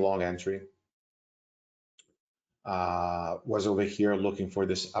the long entry. Was over here looking for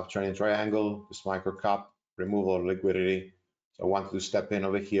this uptrending triangle, this micro cup, removal of liquidity. So I wanted to step in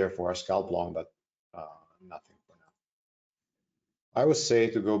over here for a scalp long, but nothing for now. I would say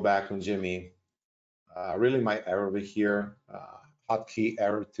to go back on Jimmy, really my error over here, hotkey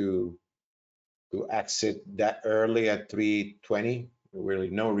error to exit that early at 320. Really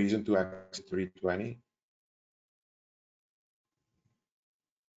no reason to exit 320.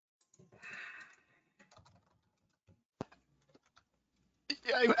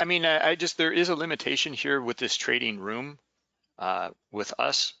 I mean, I just, there is a limitation here with this trading room with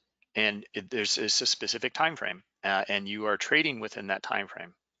us, and there's a specific time frame, and you are trading within that time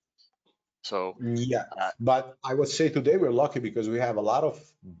frame. So Yeah, but I would say today we're lucky because we have a lot of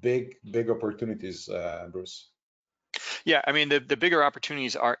big opportunities, Bruce. yeah, I mean, the bigger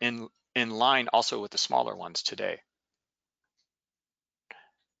opportunities are in line also with the smaller ones today.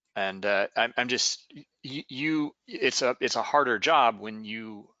 And I'm just, it's a harder job when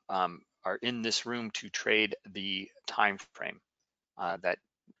you are in this room to trade the time frame, that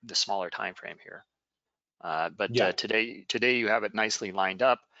the smaller time frame here. But Yeah, today you have it nicely lined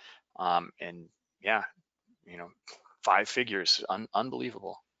up, and yeah, you know, 5 figures,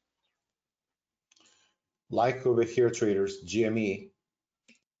 unbelievable. like over here, traders, GME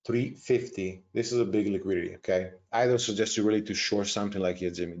 350. This is a big liquidity. Okay, I don't suggest you really to short something like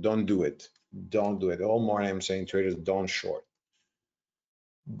here, Jimmy. Don't do it. Don't do it. All morning I'm saying traders don't short.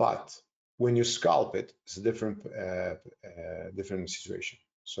 But when you scalp it, it's a different situation.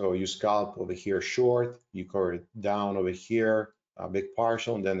 So you scalp over here short, you cover it down over here, a big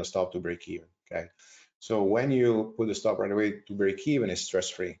partial, and then the stop to break even. Okay. So when you put the stop right away to break even, it's stress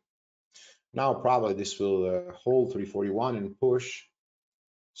free. Now probably this will hold 341 and push.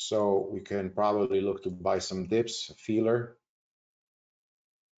 So we can probably look to buy some dips, feeler.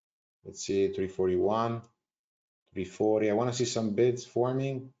 Let's see, 341, 340. I want to see some bids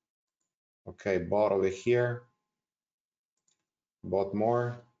forming. Okay, bought over here, bought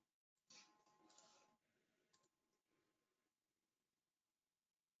more.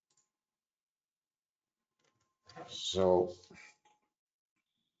 So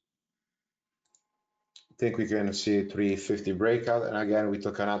I think we're going to see 350 breakout. And again, we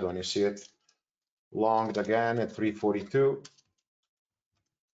took another one. You see it longed again at 342.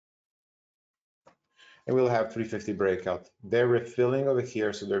 And we'll have 350 breakout. They're refilling over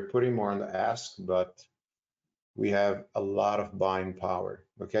here, so they're putting more on the ask, but we have a lot of buying power.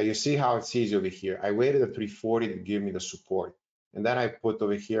 Okay, you see how it's easy over here. I waited at 340 to give me the support. And then I put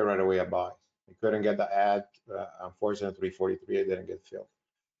over here right away a buy. I couldn't get the ad. Unfortunately, 343, I didn't get filled.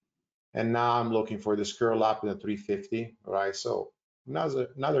 And now I'm looking for this curl up in the 350, right? So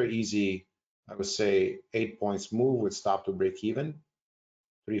another easy, I would say, 8 points move with stop to break even.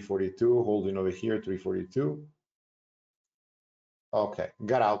 342, holding over here, 342. Okay,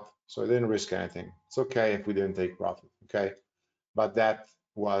 got out. So I didn't risk anything. It's okay if we didn't take profit, okay? But that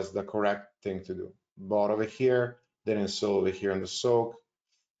was the correct thing to do. Bought over here, didn't sell over here in the soak.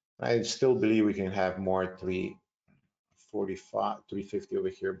 I still believe we can have more 345, 350 over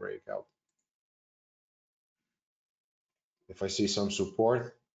here breakout. If I see some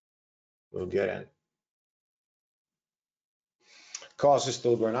support, we'll get in. Cost is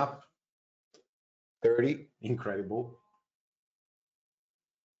still going up. 30, incredible.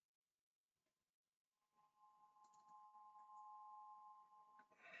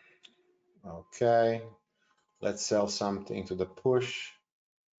 Okay, let's sell something to the push.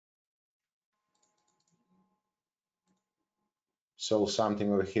 Sold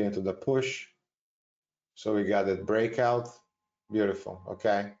something over here into the push. So we got that breakout. Beautiful,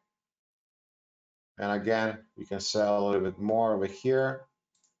 okay. And again, we can sell a little bit more over here.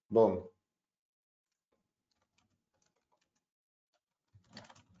 Boom.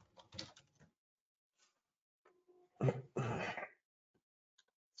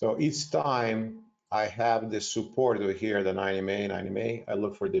 So each time I have this support over here, the 90 MA, I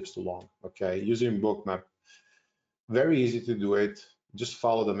look for dips to long, okay? Using Bookmap, very easy to do it. Just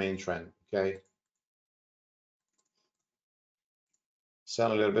follow the main trend, okay?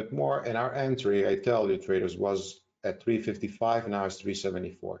 Sell a little bit more, and our entry, I tell you traders, was at 355, now it's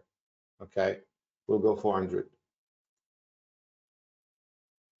 374, okay? We'll go 400.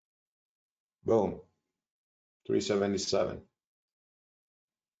 Boom, 377.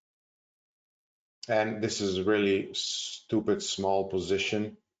 And this is really stupid small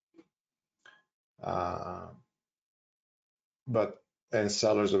position. And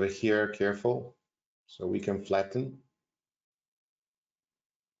sellers over here, careful. So we can flatten.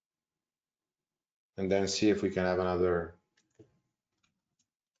 And then see if we can have another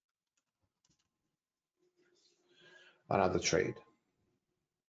trade.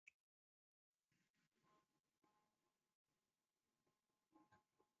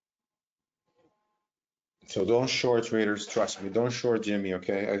 So don't short traders, trust me, don't short Jimmy,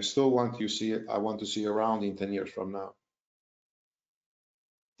 okay? I still want to see it. I want to see around in 10 years from now.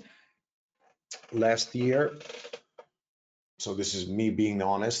 Last year, so this is me being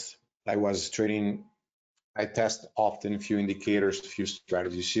honest, I was trading, I test often few indicators, few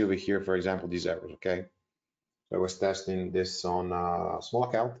strategies. You see over here, for example, these arrows, okay? So I was testing this on small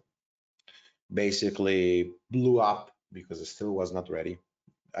account, basically blew up because it still was not ready.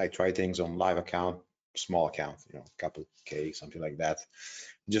 I tried things on live account, small account, you know, a couple K, something like that,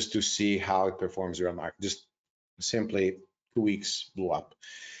 just to see how it performs around market. Just simply 2 weeks blew up.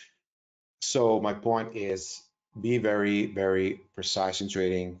 So my point is be very, very precise in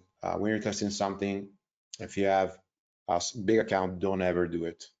trading. When you're testing something, if you have a big account, don't ever do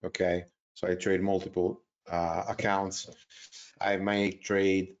it, okay? So I trade multiple accounts. I may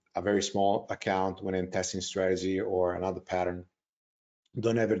trade a very small account when I'm testing strategy or another pattern.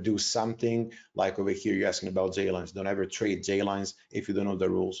 Don't ever do something like over here, you're asking about J lines. Don't ever trade J lines if you don't know the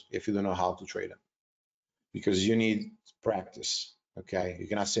rules, if you don't know how to trade them, because you need practice. Okay, you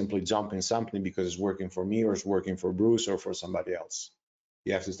cannot simply jump in something because it's working for me or it's working for Bruce or for somebody else.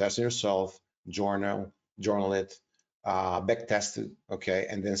 You have to test it yourself, journal it, back test it, okay,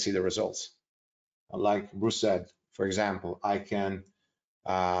 and then see the results. Like Bruce said, for example, I can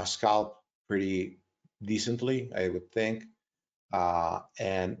scalp pretty decently, I would think,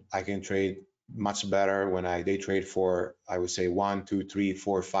 and I can trade much better when I day trade for, I would say, 1, 2, 3,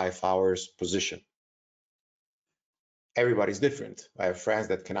 4, 5 hours position. Everybody's different. I have friends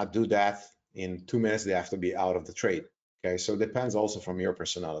that cannot do that in 2 minutes. They have to be out of the trade. Okay, so it depends also from your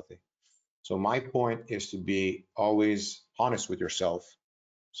personality. So my point is to be always honest with yourself.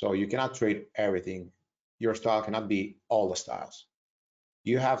 So you cannot trade everything. Your style cannot be all the styles.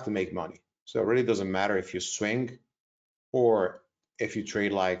 You have to make money. So it really doesn't matter if you swing or if you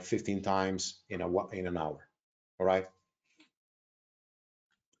trade like 15 times in an hour. All right.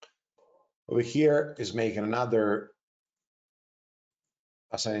 Over here is making another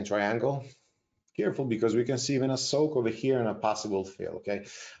ascending triangle. Careful, because we can see even a soak over here and a possible fail, okay?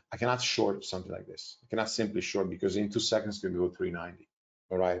 I cannot short something like this. I cannot simply short because in 2 seconds it can go 390,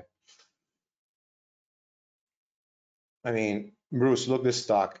 all right? I mean, Bruce, look, this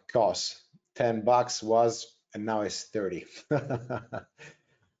stock costs $10 was, and now it's 30.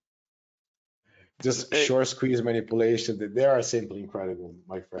 Just short squeeze manipulation. They are simply incredible,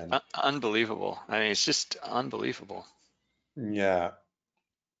 my friend. Unbelievable. I mean, it's just unbelievable. Yeah.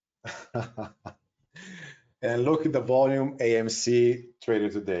 And look at the volume AMC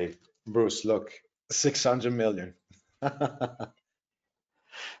traded today. Bruce, look, 600 million. I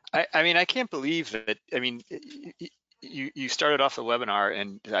mean, I can't believe that. I mean, you started off the webinar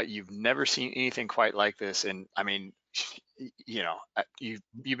and you've never seen anything quite like this. And I mean, you know, you've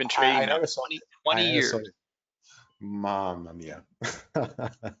been trading I now never saw 20 I never saw years. it. Mamma mia.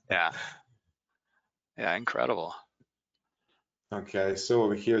 Yeah. Yeah. Incredible. Okay, so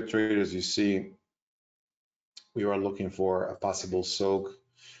over here, traders, you see, we are looking for a possible soak.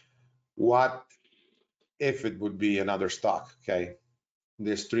 What if it would be another stock? Okay,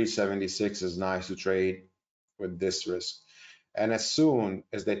 this 376 is nice to trade with this risk. And as soon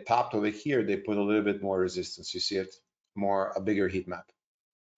as they topped over here, they put a little bit more resistance. You see it? A bigger heat map.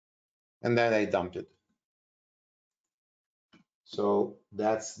 And then they dumped it. So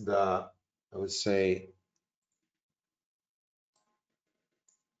that's I would say,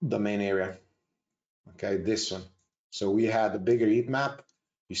 the main area. Okay, this one. So we had a bigger heat map,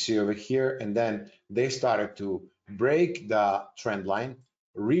 you see over here, and then they started to break the trend line,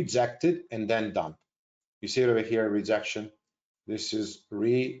 reject it, and then dump. You see it over here, rejection. This is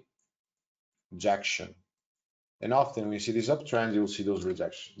rejection. And often when you see these uptrends, you'll see those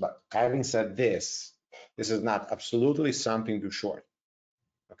rejections. But having said this, this is not absolutely something to short,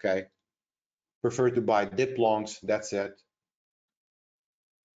 okay? Prefer to buy dip longs, that's it.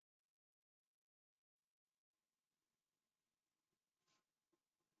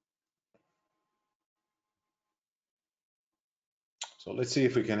 So let's see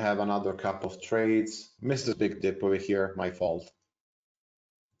if we can have another couple of trades. Missed this big dip over here, my fault.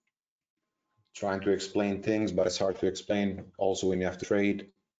 Trying to explain things, but it's hard to explain also when you have to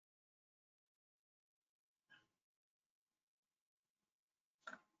trade.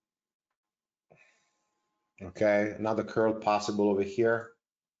 Okay, another curl possible over here.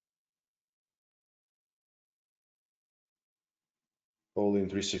 Holding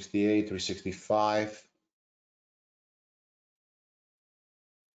 368, 365.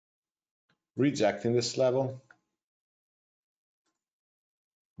 Rejecting this level.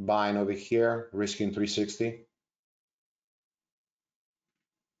 Buying over here, risking 360.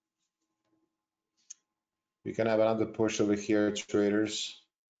 We can have another push over here, traders.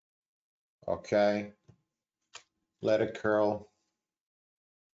 Okay. Let it curl.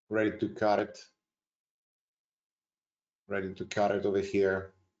 Ready to cut it. Ready to cut it over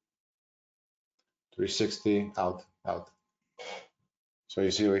here. 360, out, out. So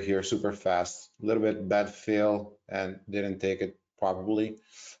you see over here, super fast. A little bit bad fill and didn't take it properly.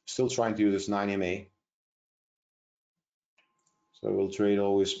 Still trying to use this 9 MA. So we'll trade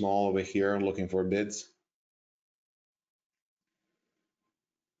always small over here, looking for bids.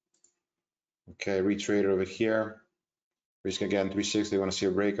 Okay, retrade over here. Risk again 360. Want to see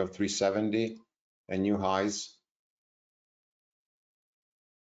a break of 370 and new highs.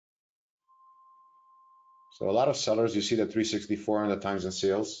 So a lot of sellers, you see the 364 on the times and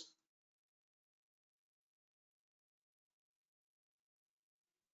sales.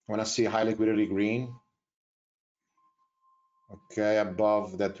 Want to see high liquidity green. Okay,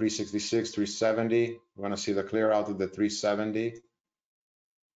 above that 366, 370. Want to see the clear out of the 370.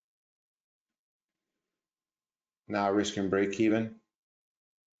 Now risking break even.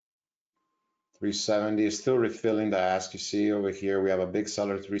 370 is still refilling the ask. You see over here, we have a big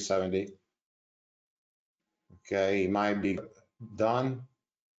seller 370. Okay, he might be done.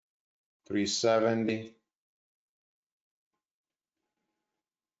 370.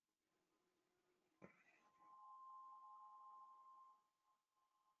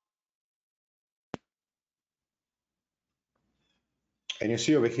 And you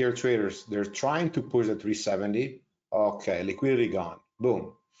see over here, traders, they're trying to push the 370. Okay, liquidity gone.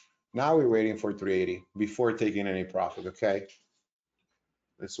 Boom. Now we're waiting for 380 before taking any profit, okay?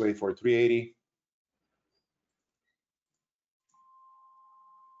 Let's wait for 380.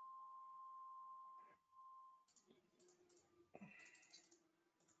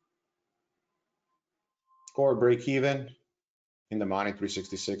 Or break even in the money,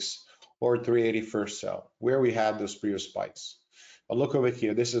 366, or 380 first sell, where we had those previous spikes. But look over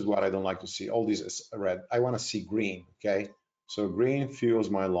here, this is what I don't like to see. All these is red. I want to see green, okay? So green fuels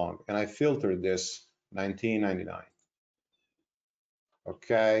my long, and I filtered this 19.99.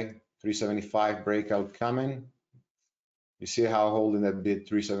 Okay, 375 breakout coming. You see how holding that bid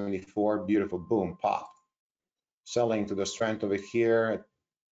 374, beautiful, boom, pop. Selling to the strength over here.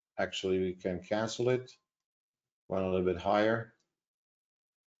 Actually, we can cancel it. One a little bit higher.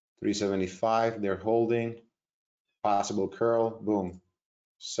 375, they're holding. Possible curl, boom.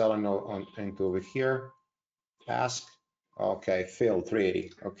 Selling on into over here. Ask. Okay, failed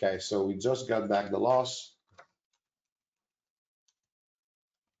 380. Okay, so we just got back the loss.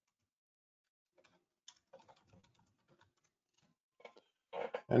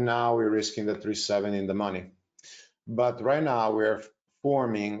 And now we're risking the 370 in the money. But right now we're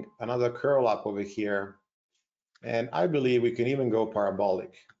forming another curl up over here. And I believe we can even go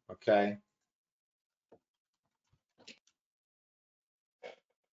parabolic, okay?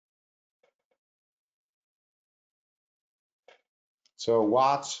 So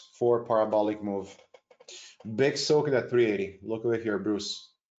watch for parabolic move. Big soak at 380. Look over here,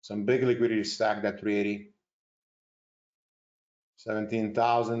 Bruce. Some big liquidity stacked at 380.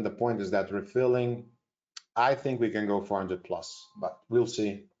 17,000. The point is that refilling. I think we can go 400 plus, but we'll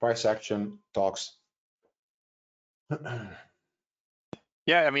see. Price action talks.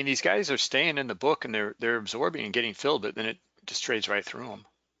 Yeah, I mean, these guys are staying in the book and they're absorbing and getting filled, but then it just trades right through them.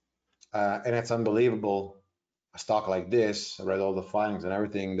 And it's unbelievable. A stock like this, I read all the filings and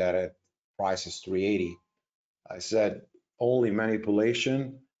everything that it price is 380. I said only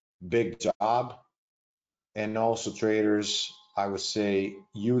manipulation, big job, and also traders, I would say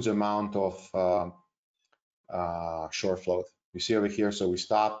huge amount of short float. You see over here, so we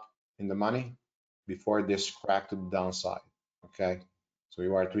stopped in the money. before this crack to the downside. Okay, so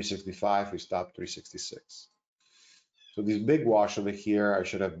you are at 365, we stopped 366. So this big wash over here, I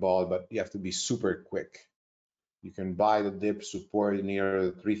should have bought, but you have to be super quick. You can buy the dip support near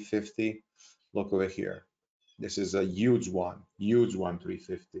the 350. Look over here. This is a huge one,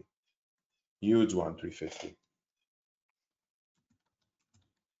 350. Huge one, 350.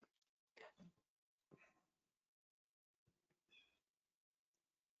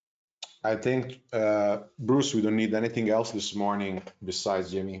 I think, Bruce, we don't need anything else this morning besides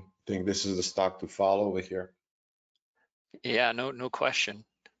Jimmy. I think this is the stock to follow over here. Yeah, no question.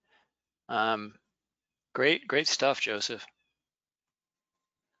 Great stuff, Joseph.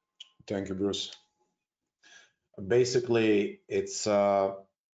 Thank you, Bruce. Basically, it's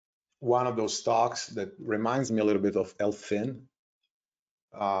one of those stocks that reminds me a little bit of Elfin.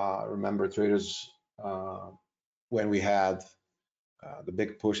 Remember traders when we had the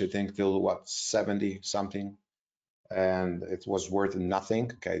big push, I think till what, 70 something, and it was worth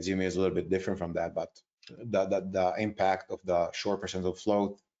nothing. Okay, Jimmy is a little bit different from that, but the impact of the short percent of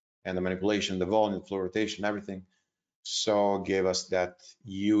float and the manipulation, the volume, flow rotation, everything, so gave us that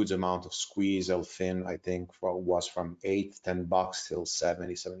huge amount of squeeze. Elfin, I think, was from $8-10 till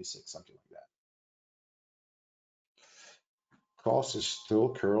 70, 76, something like that. Cost is still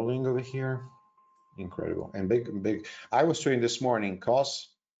curling over here. Incredible. And big. I was trading this morning, cost,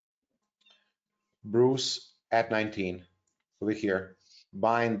 Bruce at 19 over here.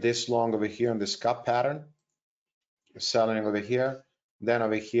 Buying this long over here on this cup pattern, selling over here. Then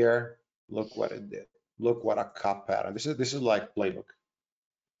over here, look what it did. Look what a cup pattern. This is like playbook.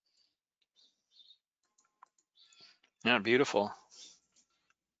 Yeah, beautiful.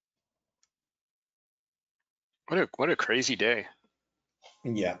 What a crazy day.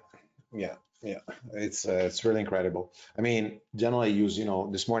 Yeah, yeah, yeah. It's really incredible. I mean, generally I use,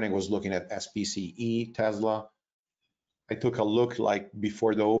 this morning I was looking at SPCE, Tesla. I took a look like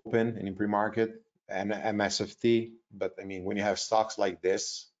before the open and in pre-market and MSFT. But I mean, when you have stocks like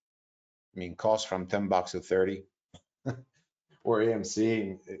this, I mean, cost from $10 to 30 or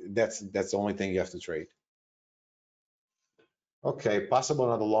AMC, that's the only thing you have to trade. Okay, possible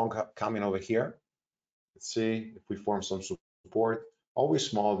another long coming over here. Let's see if we form some support. Always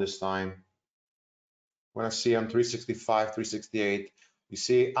small this time. When I see on 365, 368, you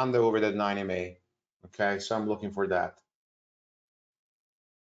see under over that 9 MA. Okay, so I'm looking for that.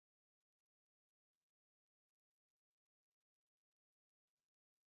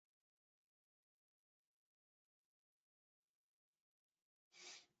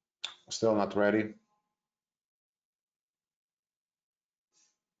 Still not ready.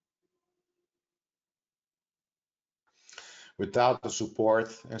 Without the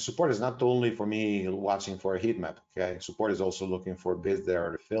support, and support is not only for me watching for a heat map, okay? Support is also looking for bids that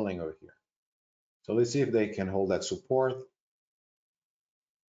are filling over here. So let's see if they can hold that support.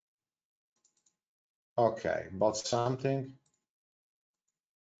 Okay, bought something.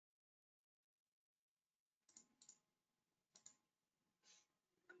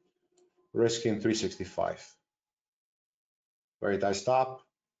 Risking 365. Where did I stop?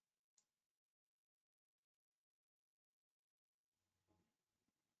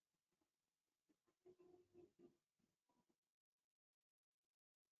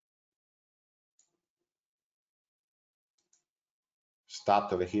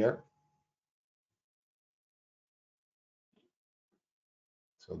 Stopped over here.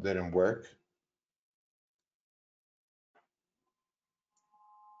 So it didn't work.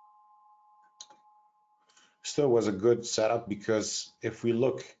 Still was a good setup because if we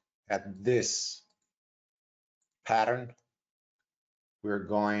look at this pattern, we're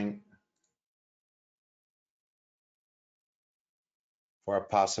going for a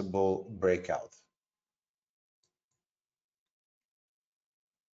possible breakout.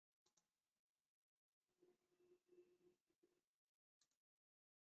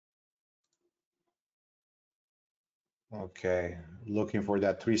 Okay, looking for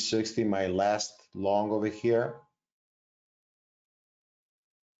that 360, my last long over here.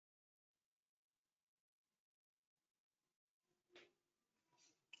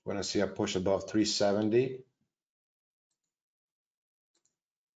 We're gonna see a push above 370.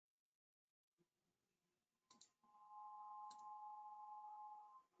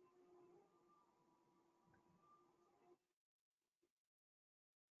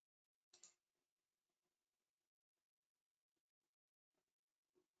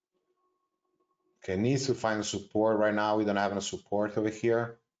 Okay, needs to find a support. Right now, we don't have a support over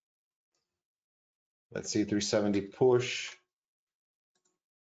here. Let's see, 370 push.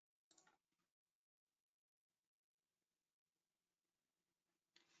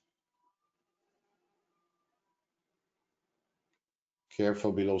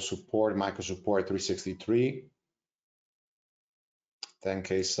 Careful below support, micro support 363.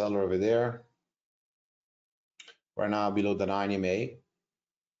 10K seller over there. Right now below the 9 EMA.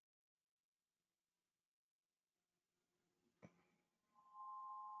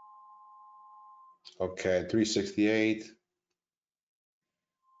 Okay, 368.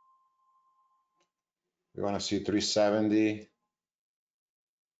 We want to see 370.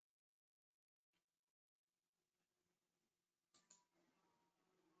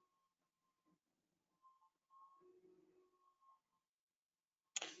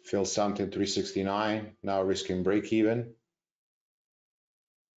 Fill something 369. Now risking break even.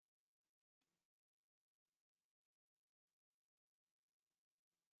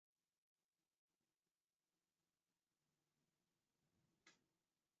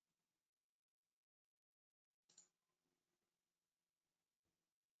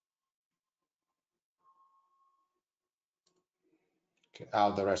 Okay,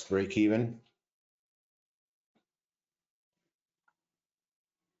 out the rest break even.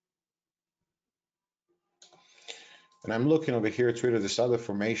 And I'm looking over here to this other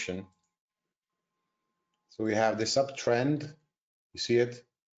formation. So we have this uptrend. You see it?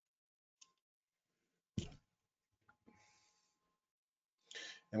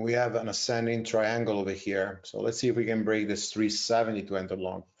 And we have an ascending triangle over here. So let's see if we can break this 370 to enter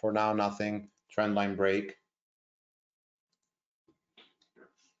long. For now, nothing. Trend line break.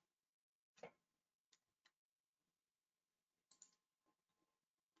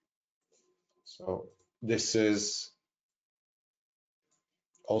 So this is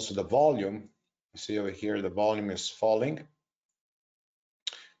also the volume. You see over here, the volume is falling.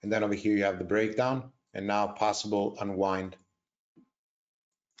 And then over here, you have the breakdown and now possible unwind.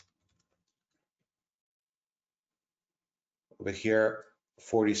 Over here,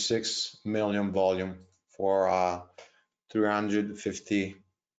 46 million volume for $350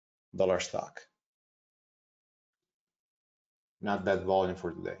 stock. Not bad volume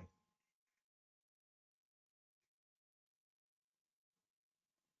for today.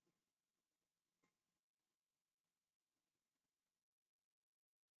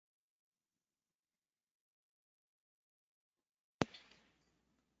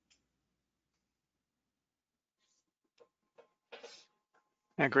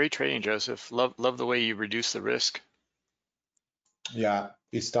 Yeah, great trading, Joseph. Love the way you reduce the risk. Yeah,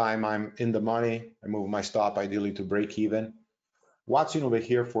 each time I'm in the money, I move my stop ideally to break even. Watching over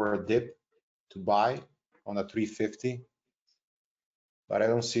here for a dip to buy on a 350, but I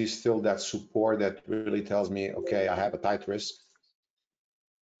don't see still that support that really tells me, okay, I have a tight risk.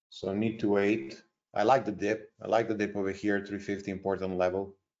 So I need to wait. I like the dip. I like the dip over here, 350 important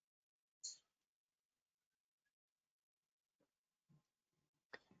level.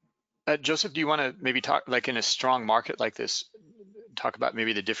 Joseph, do you want to maybe talk, like in a strong market like this, talk about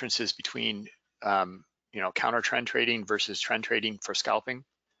maybe the differences between, counter trend trading versus trend trading for scalping?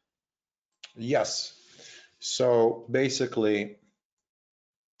 Yes. So basically,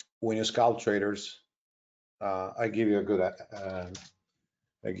 when you scalp traders, I give you a good,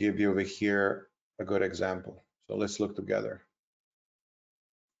 I give you over here a good example. So let's look together.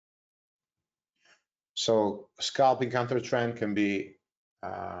 So scalping counter trend can be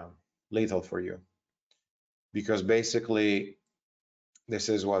lethal for you because basically this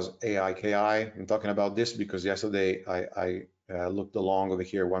was AIKI. I'm talking about this because yesterday I looked along over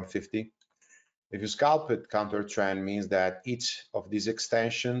here 150. If you scalp it, counter trend means that each of these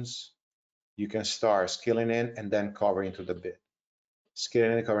extensions you can start skilling in and then covering to the bid.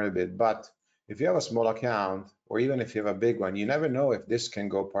 Skilling in, covering the bid. But if you have a small account, or even if you have a big one, you never know if this can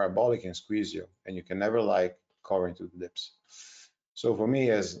go parabolic and squeeze you, and you can never like cover into the dips. So for me,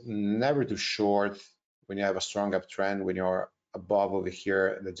 is never too short when you have a strong uptrend, when you're above over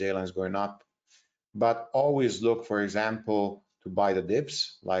here, the J line is going up, but always look, for example, to buy the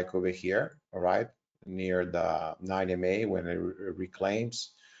dips, like over here, all right, near the 9 MA when it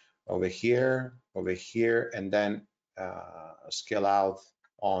reclaims, over here, and then scale out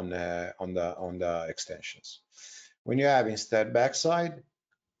on the extensions. When you have instead backside,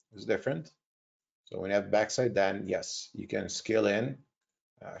 it's different. So when you have backside, then yes, you can scale in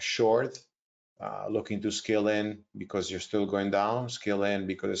short, looking to scale in because you're still going down, scale in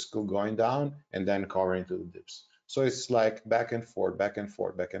because it's still going down, and then cover into the dips. So it's like back and forth, back and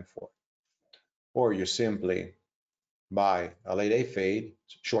forth, back and forth. Or you simply buy a late A fade,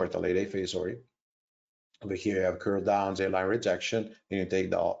 short a late A fade, sorry. Over here you have curl down, J line rejection, and you take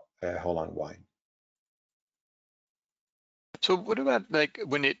the whole unwind. So what about like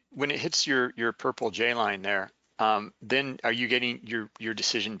when it hits your purple J line there, then are you getting your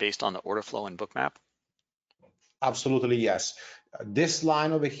decision based on the order flow in Bookmap? Absolutely, yes. This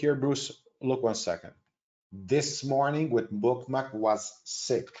line over here, Bruce, look 1 second. This morning with Bookmap was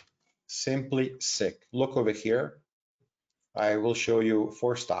sick, simply sick. Look over here. I will show you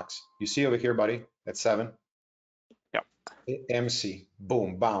 4 stocks. You see over here, buddy, at 7? Yep. MC,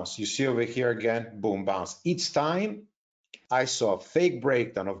 boom, bounce. You see over here again, boom, bounce. Each time I saw a fake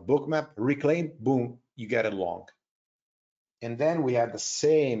breakdown of Bookmap, reclaim, boom, you get it long. And then we had the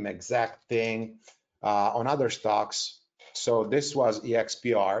same exact thing on other stocks. So this was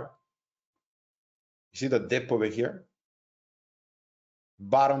EXPR. You see the dip over here?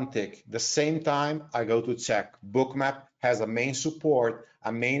 Bottom tick. The same time I go to check, Bookmap has a main support,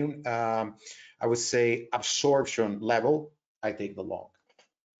 a main, I would say, absorption level. I take the long.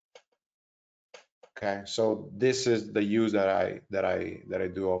 Okay, so this is the use that I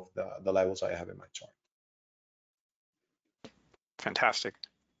do of the levels I have in my chart. Fantastic.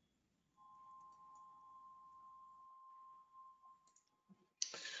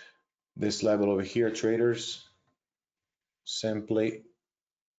 This level over here, traders, simply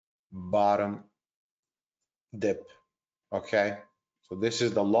bottom dip. Okay, so this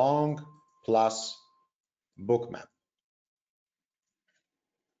is the long plus Bookmap.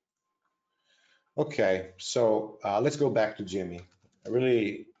 Okay, so let's go back to Jimmy. I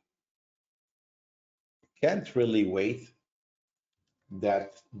really can't really wait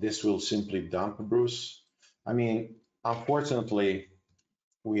that this will simply dump, Bruce. I mean, unfortunately,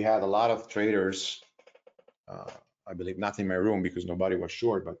 we had a lot of traders, I believe not in my room because nobody was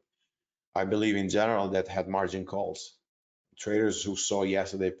short, but I believe in general that had margin calls. Traders who saw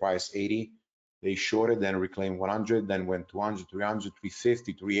yesterday price 80, they shorted, then reclaimed 100, then went 200, 300,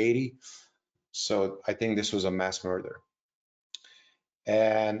 350, 380. So I think this was a mass murder.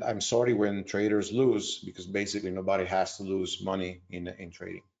 And I'm sorry when traders lose, because basically nobody has to lose money in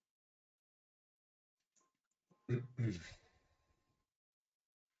trading.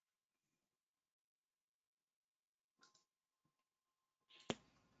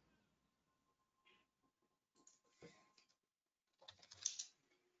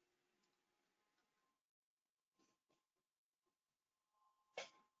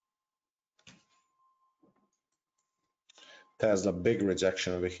 Tesla, big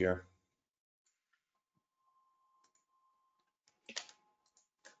rejection over here.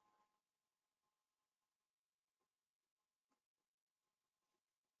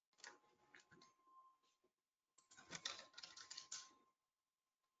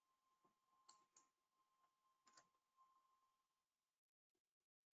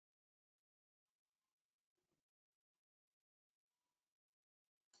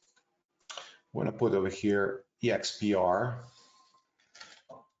 I'm gonna put over here EXPR,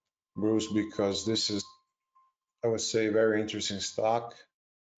 Bruce, because this is, I would say, very interesting stock.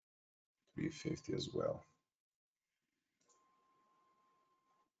 350 as well.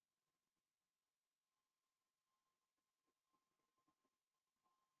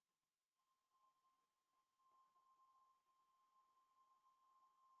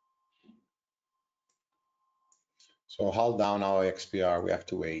 So hold down our XPR, we have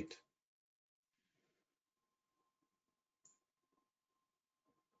to wait.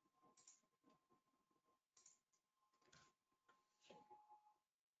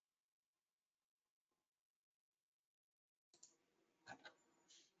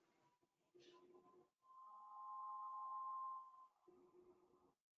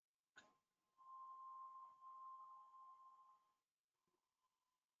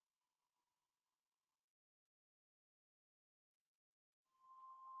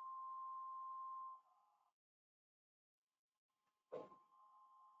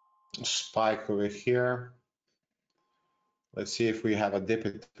 Spike over here. Let's see if we have a dip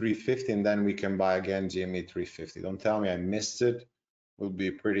at 350 and then we can buy again GME 350. Don't tell me I missed it. We'll be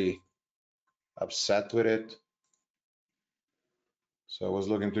pretty upset with it. So I was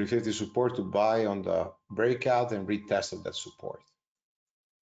looking 350 support to buy on the breakout and retested that support.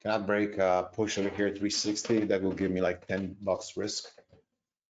 Cannot break push over here 360. That will give me like $10 risk.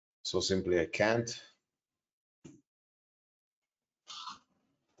 So simply I can't.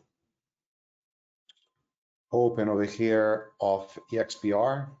 Open over here of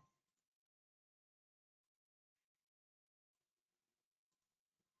EXPR.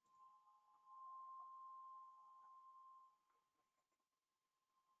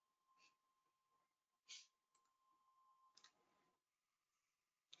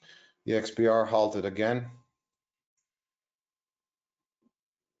 EXPR halted again.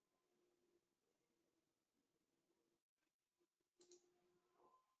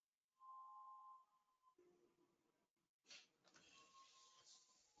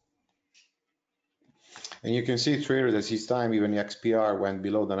 And you can see traders at each time, even the XPR went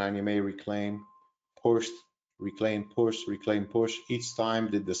below the 90-MA, reclaim, pushed, reclaim, push, reclaim, push. Each time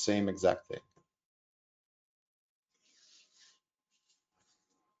did the same exact thing.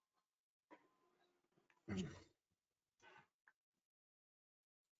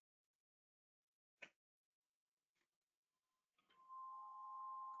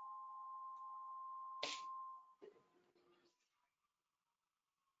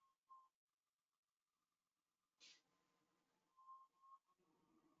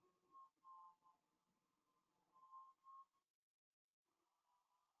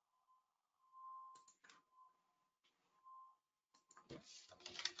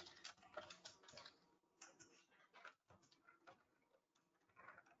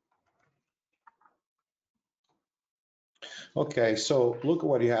 Okay, so look at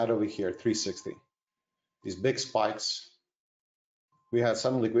what you had over here, 360. These big spikes. We had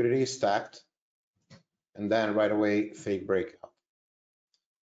some liquidity stacked, and then right away, fake breakout.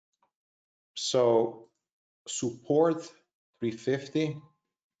 So support 350,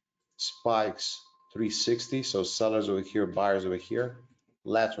 spikes 360. So sellers over here, buyers over here,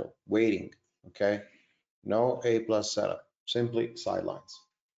 lateral, waiting, okay? No A plus setup, simply sidelines.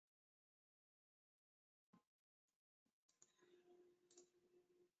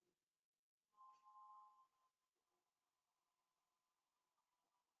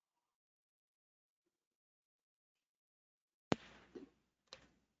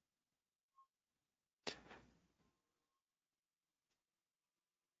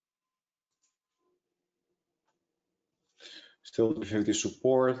 Still 350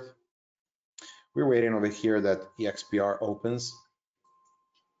 support. We're waiting over here that the XPR opens.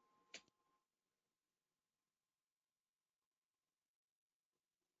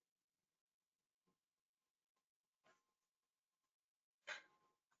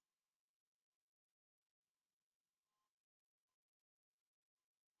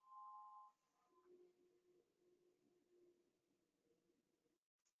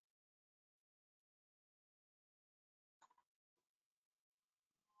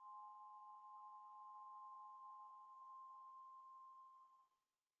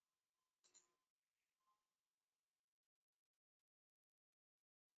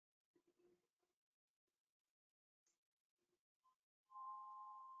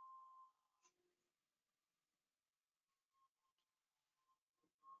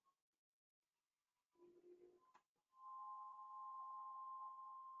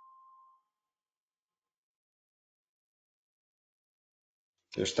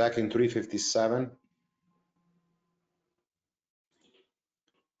 They're stacking 357.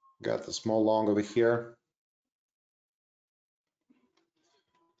 Got the small long over here.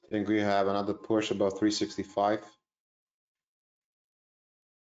 I think we have another push above 365.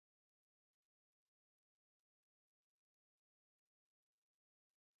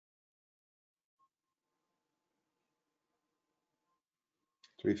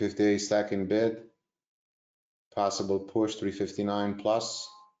 $358 stacking bid. Possible push 359 plus.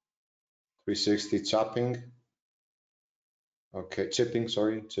 360 chopping. Okay, chipping,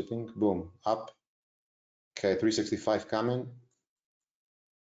 sorry, chipping. Boom, up. Okay, 365 coming.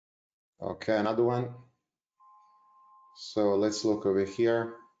 Okay, another one. So let's look over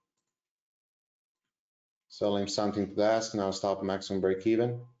here. Selling something to the ask, now stop maximum break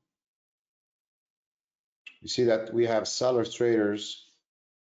even. You see that we have sellers traders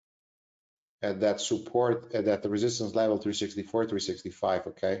at that support, at that resistance level 364, 365,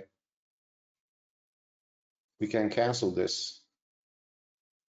 okay? We can cancel this.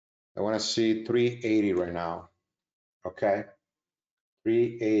 I want to see 380 right now, okay?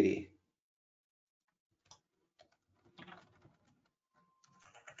 380.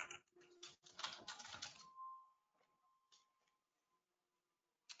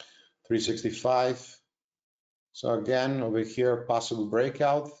 $365. So again, over here, possible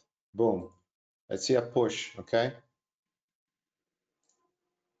breakout. Boom. Let's see a push, okay?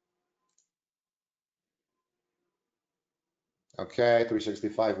 Okay,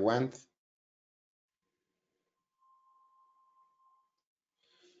 365 went.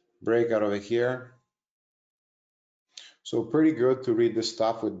 Breakout over here. So pretty good to read this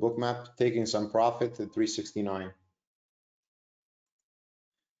stuff with Bookmap, taking some profit at 369.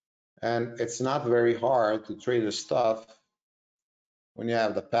 And it's not very hard to trade this stuff when you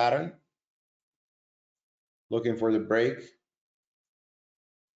have the pattern, looking for the break.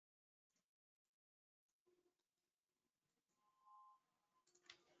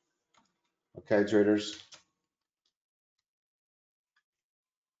 Okay, traders.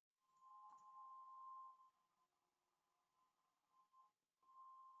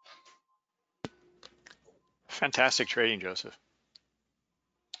 Fantastic trading, Joseph.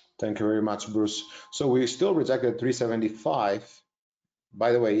 Thank you very much, Bruce. So we still rejected 375.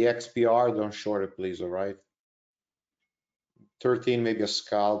 By the way, EXPR, don't short it, please, all right? 13 maybe a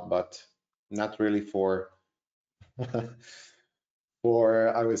scalp, but not really for,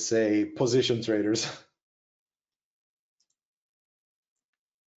 for I would say, position traders.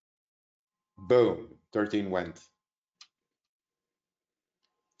 Boom, 13 went.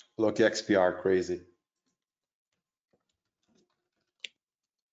 Look, XPR, crazy.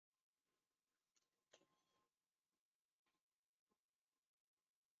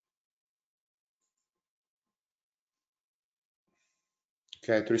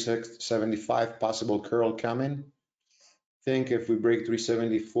 Okay, 375 possible curl coming. Think if we break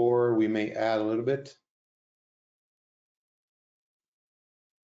 374, we may add a little bit.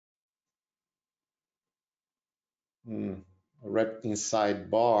 Right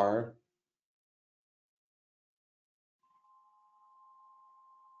inside bar.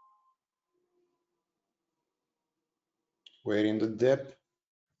 Waiting the dip.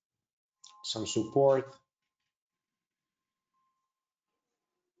 Some support.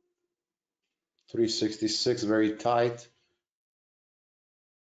 366, very tight.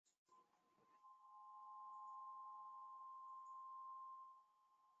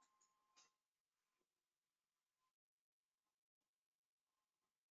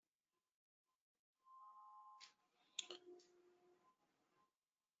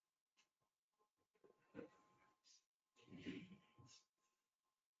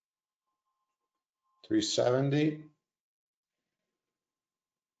 $370.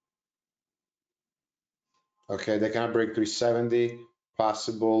 Okay, they cannot break 370.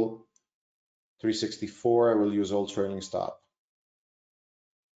 Possible 364. I will use all trailing stop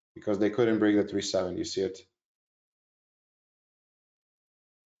because they couldn't break the 370. You see it?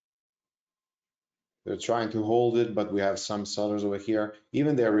 They're trying to hold it, but we have some sellers over here.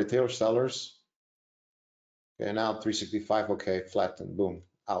 Even their retail sellers. Okay, now 365. Okay, flatten. Boom,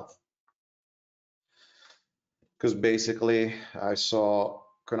 out. Because basically I saw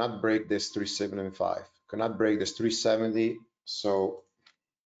cannot break this 375, cannot break this 370. So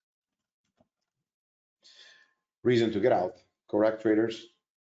reason to get out, correct, traders?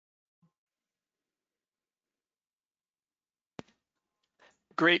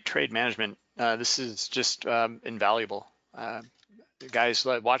 Great trade management. This is just invaluable. Guys,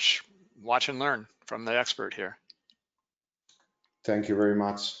 watch and learn from the expert here. Thank you very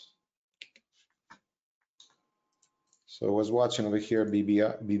much. So I was watching over here,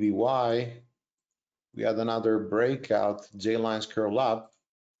 BBY. We had another breakout, J lines curl up.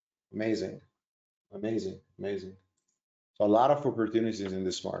 Amazing, amazing, amazing. So a lot of opportunities in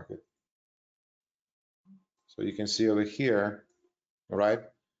this market. So you can see over here, all right?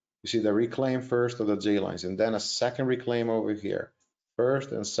 You see the reclaim first of the J lines and then a second reclaim over here.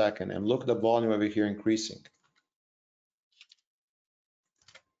 First and second, and look at the volume over here increasing.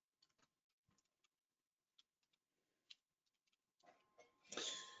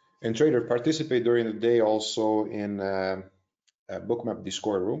 And trader, participate during the day also in Bookmap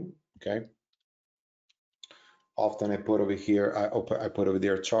Discord room, okay? Often I put over here, I put over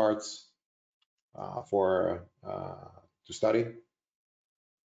there charts for to study.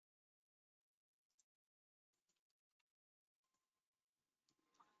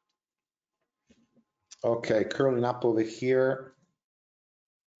 Okay, curling up over here.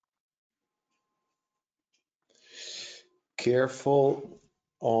 Careful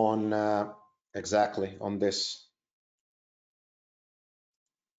on exactly on this.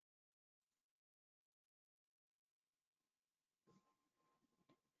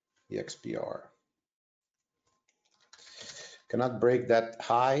 The XPR. Cannot break that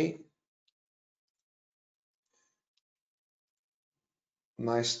high.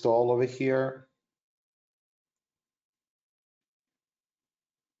 Nice stall over here.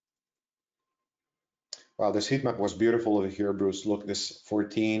 Wow, this heat map was beautiful over here, Bruce. Look, this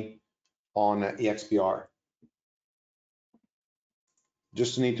 14 on EXPR.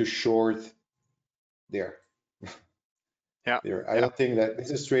 Just need to short there. Yeah. There. I don't think that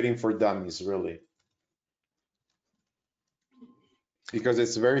this is trading for dummies, really. Because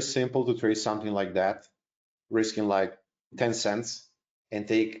it's very simple to trade something like that, risking like 10 cents and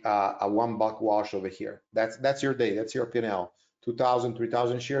take a $1 wash over here. That's your day, that's your P&L. 2,000,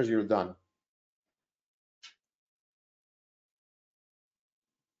 3,000 shares, you're done.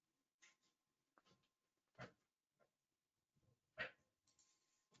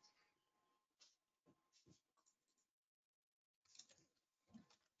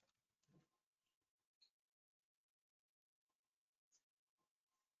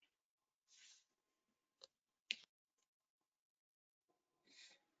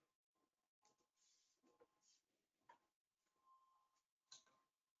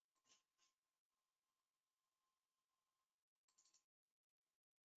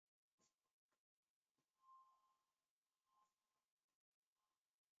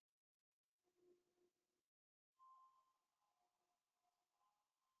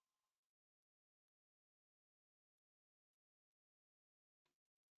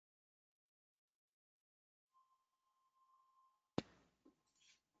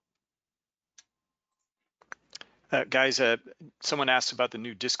 Guys, someone asked about the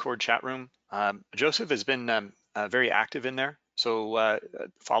new Discord chat room. Joseph has been very active in there, so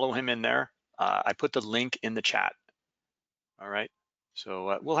follow him in there. I put the link in the chat. All right.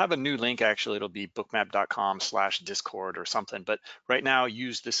 So we'll have a new link. Actually, it'll be bookmap.com/discord or something. But right now,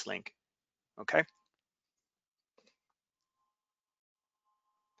 use this link. Okay.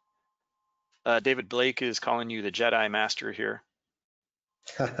 David Blake is calling you the Jedi Master here.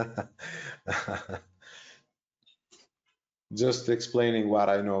 Just explaining what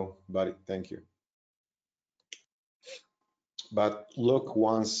I know, buddy. Thank you. But look,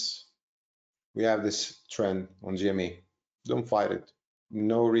 once we have this trend on GME, don't fight it.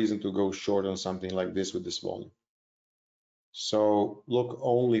 No reason to go short on something like this with this volume. So look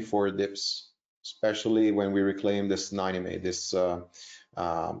only for dips, especially when we reclaim this 90 MA, this over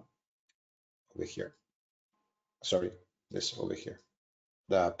here. Sorry, this over here,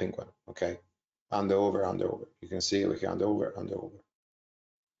 the pink one. Okay, under over, under over. You can see over here, under over, under over.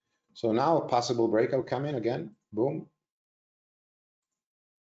 So now a possible breakout coming again. Boom.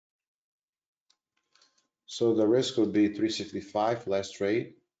 So the risk would be 365 last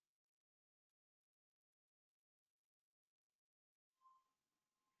trade.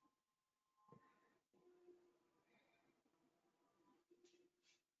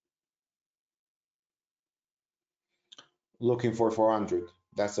 Looking for 400.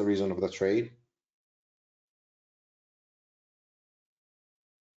 That's the reason of the trade.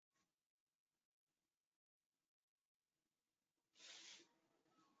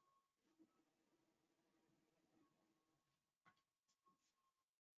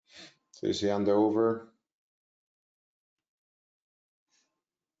 So you see under over.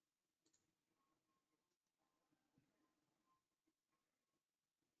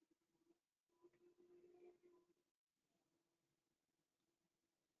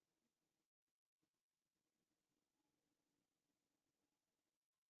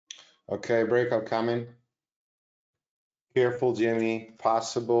 Okay, breakout coming. Careful, Jimmy.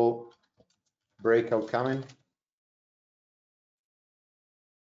 Possible breakout coming.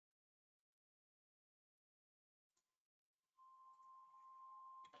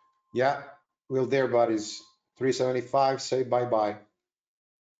 Yeah, we'll there, buddies. 375, say bye-bye.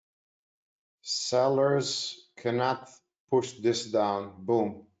 Sellers cannot push this down.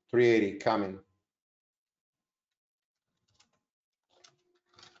 Boom, 380 coming.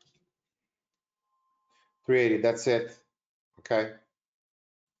 $380, that's it. Okay.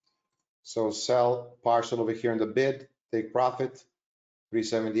 So sell partial over here in the bid, take profit.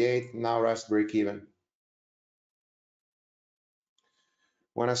 378, now rest break even.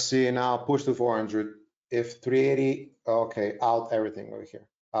 When I see now push to 400, if 380, okay, out everything over here,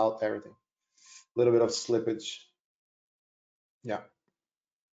 out everything. A little bit of slippage. Yeah.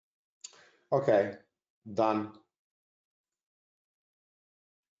 Okay, done.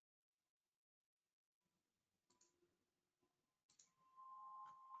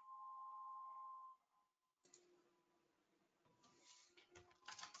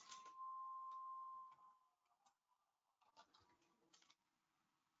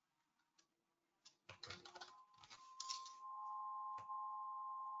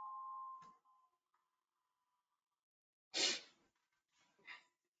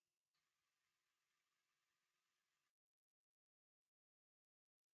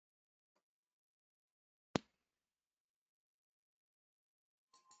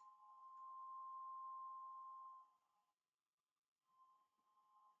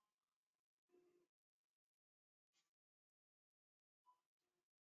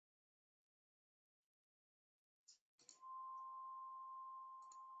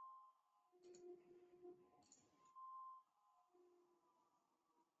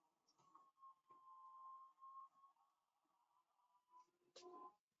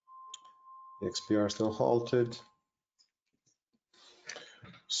 The XPR still halted.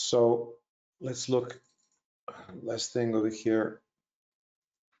 So let's look, last thing over here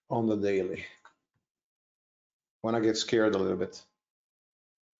on the daily. When I get scared a little bit.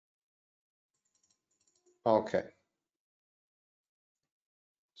 Okay.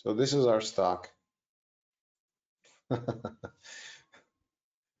 So this is our stock.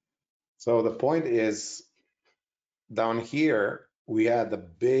 So the point is, down here, we had a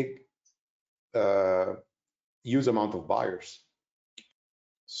big, huge amount of buyers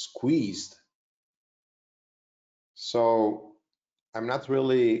squeezed. So I'm not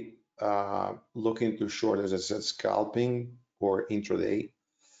really looking to short, as I said, scalping or intraday,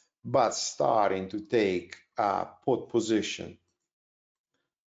 but starting to take a put position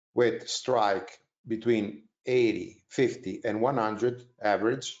with strike between 80, 50, and 100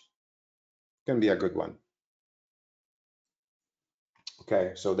 average can be a good one.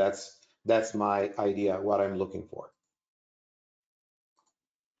 Okay, so that's my idea, what I'm looking for.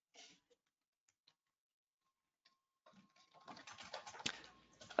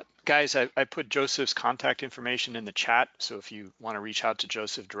 Guys, I put Joseph's contact information in the chat, so if you want to reach out to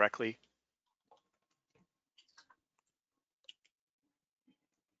Joseph directly.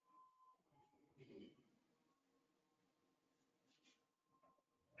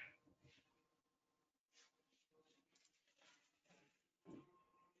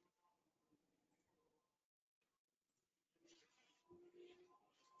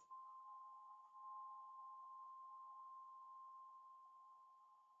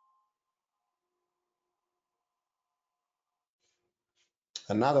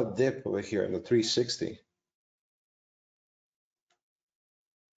 Another dip over here in the 360.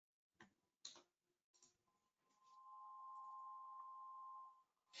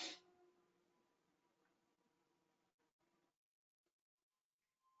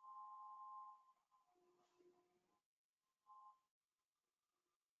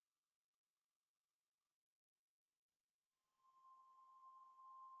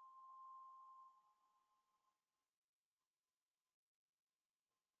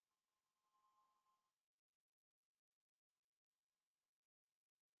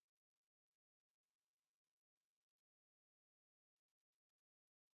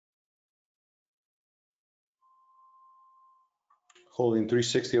 Holding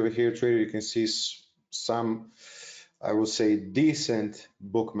 360 over here, trader, you can see some, I would say, decent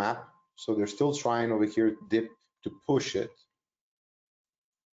book map. So they're still trying over here dip to push it.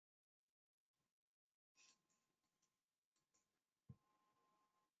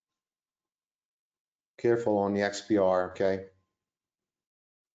 Careful on the XPR, okay?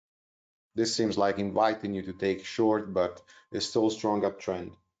 This seems like inviting you to take short, but it's still a strong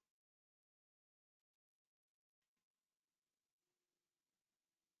uptrend.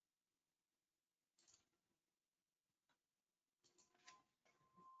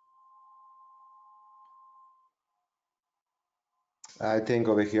 I think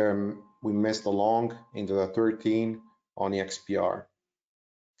over here we missed a long into the 13 on the XPR.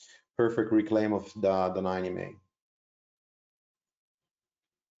 Perfect reclaim of the 90 MA.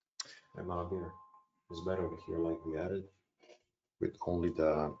 And it's better over here like we added with only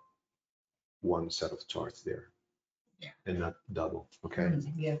the one set of charts there. Yeah. And not double, okay?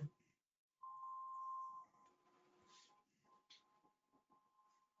 Yeah.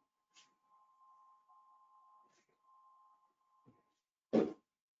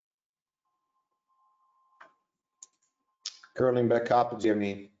 Curling back up,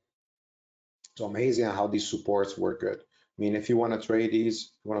 Jimmy. It's amazing how these supports work good. I mean, if you want to trade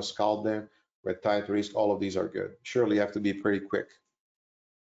these, you want to scalp them with tight risk, all of these are good. Surely you have to be pretty quick.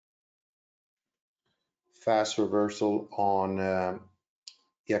 Fast reversal on the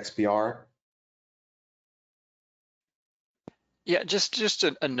XPR. Yeah, just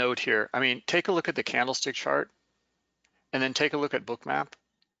a note here. I mean, take a look at the candlestick chart and then take a look at Bookmap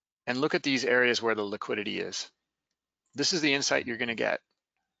and look at these areas where the liquidity is. This is the insight you're going to get,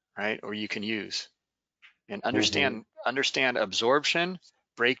 right? Or you can use and understand absorption,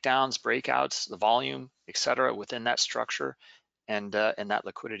 breakdowns, breakouts, the volume, etc. within that structure and that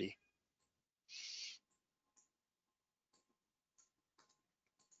liquidity.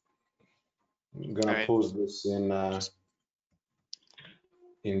 I'm gonna post this in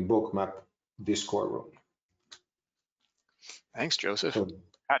Bookmap Discord room. Thanks, Joseph. So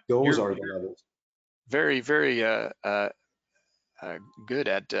those are the levels. Very, very good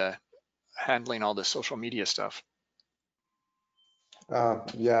at handling all the social media stuff.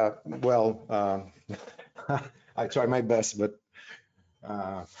 Yeah, well, I try my best, but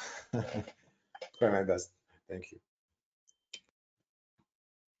try my best. Thank you.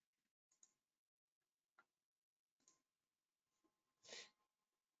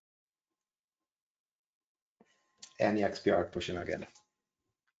 And the XPR pushing again.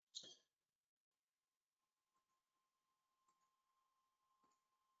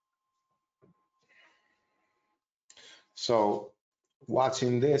 So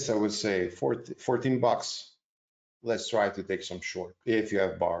watching this, I would say 14 bucks. Let's try to take some short if you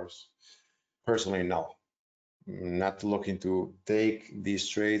have bars. Personally, no. Not looking to take these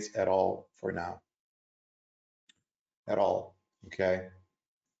trades at all for now. At all, okay?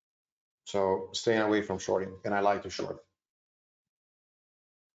 So staying away from shorting, and I like to short.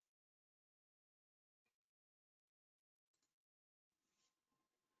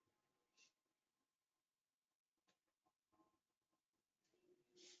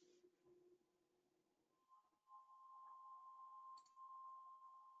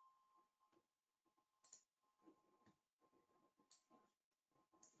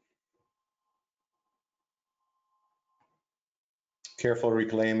 Careful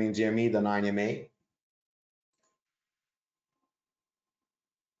reclaiming GME, the 9 MA.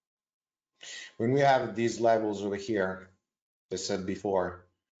 When we have these levels over here, as I said before,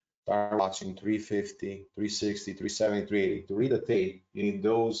 start watching 350, 360, 370, 380. To read the tape, you need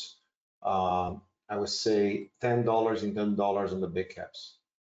those, I would say $10 and $10 on the big caps.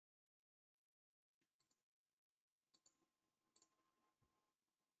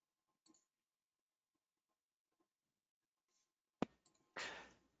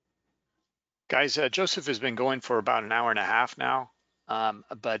 Guys, Joseph has been going for about an hour and a half now,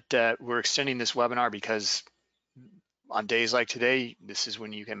 but we're extending this webinar because on days like today, this is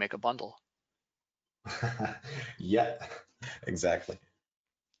when you can make a bundle. Yeah, exactly.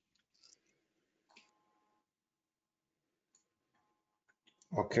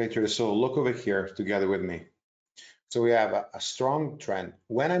 Okay, so look over here together with me. So we have a strong trend.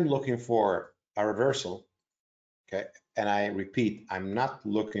 When I'm looking for a reversal, okay, and I repeat, I'm not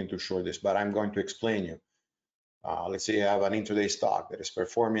looking to short this, but I'm going to explain you. Let's say you have an intraday stock that is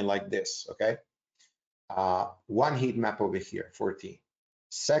performing like this, okay? One heat map over here, 14.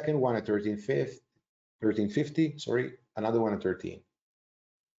 Second one at 1350, sorry, another one at 13.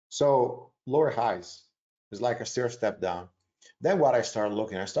 So lower highs is like a stair step down. Then what I start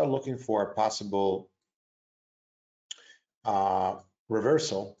looking for a possible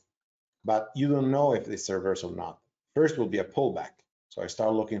reversal, but you don't know if it's a reversal or not. First will be a pullback. So I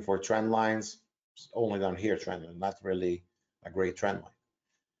start looking for trend lines, only down here trend line, not really a great trend line.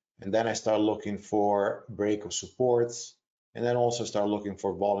 And then I start looking for break of supports, and then also start looking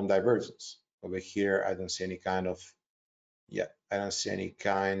for volume divergence. Over here, I don't see any kind of, I don't see any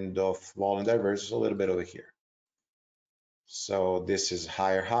kind of volume divergence, a little bit over here. So this is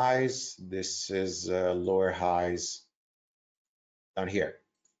higher highs, this is lower highs down here,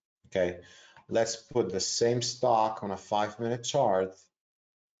 okay? Let's put the same stock on a 5-minute chart.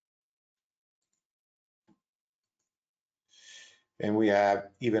 And we have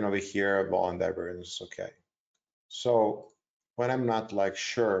even over here a volume divergence, okay? So when I'm not like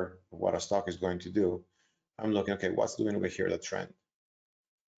sure what a stock is going to do, I'm looking, okay, what's doing over here, the trend?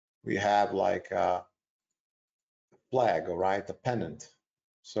 We have like a flag, all right, a pennant.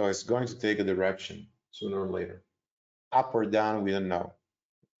 So it's going to take a direction sooner or later. Up or down, we don't know.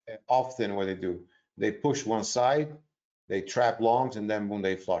 Often what they do, they push one side, they trap longs, and then boom,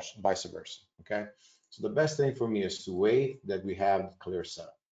 they flush, vice versa, okay? So the best thing for me is to wait that we have the clear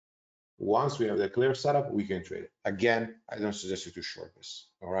setup. Once we have the clear setup, we can trade it. Again, I don't suggest you to short this,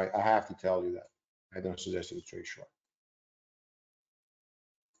 all right? I have to tell you that. I don't suggest you to trade short.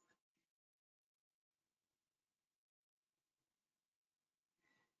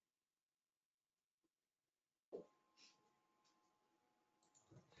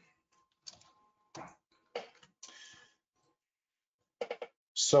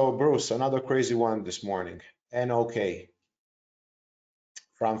 So Bruce, another crazy one this morning. NOK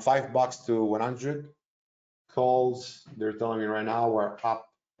from $5 to 100 calls. They're telling me right now we're up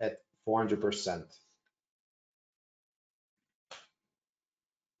at 400%.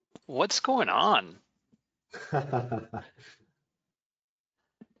 What's going on?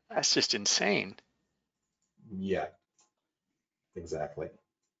 That's just insane. Yeah, exactly.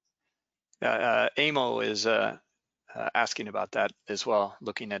 Amo is asking about that as well,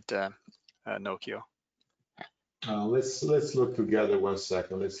 looking at Nokia. Let's look together 1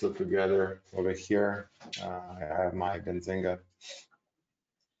 second. Let's look together over here. I have my Benzinga.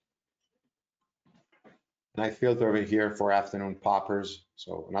 And I filter over here for afternoon poppers.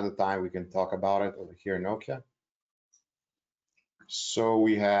 So another time we can talk about it over here in Nokia. So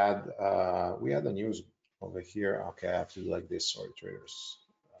we had the news over here. Okay, I have to do like this, sorry, traders.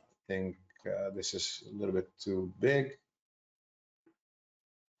 I think this is a little bit too big.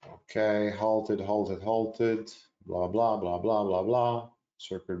 Okay, halted, blah, blah, blah, blah, blah, blah.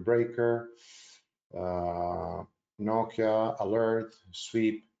 Circuit breaker, Nokia, alert,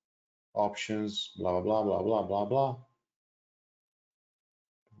 sweep, options, blah, blah, blah, blah, blah, blah.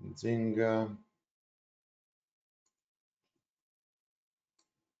 Zynga.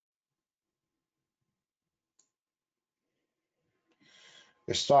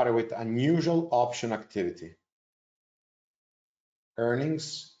 It started with unusual option activity.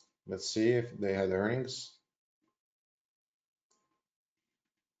 Earnings, let's see if they had earnings.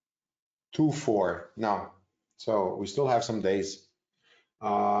 2-4, no. So we still have some days.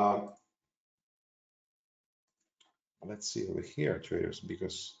 Let's see over here, traders,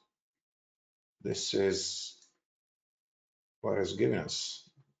 because this is what is giving us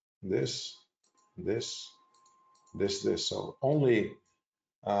this. So only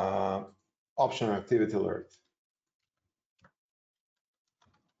option activity alert.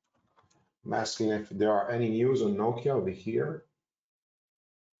 I'm asking if there are any news on Nokia over here.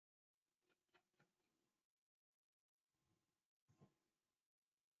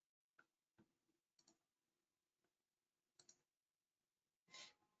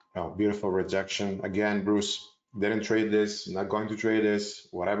 Oh, beautiful rejection. Again, Bruce didn't trade this, not going to trade this,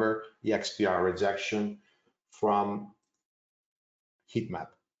 whatever. EXPR rejection from heat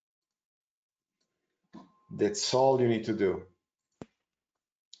map. That's all you need to do.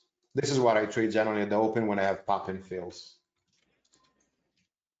 This is what I trade generally at the open when I have pop and fills.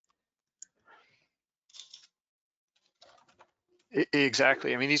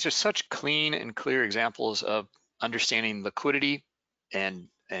 Exactly. I mean, these are such clean and clear examples of understanding liquidity and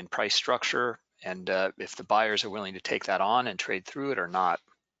price structure, and if the buyers are willing to take that on and trade through it or not.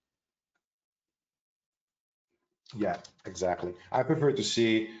 Yeah, exactly. I prefer to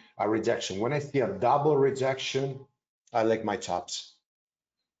see a rejection. When I see a double rejection, I like my chops.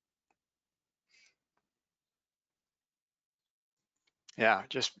 Yeah,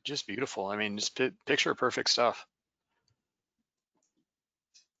 just beautiful. I mean, just picture perfect stuff.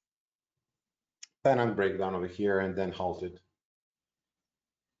 Pennant breakdown over here and then halted.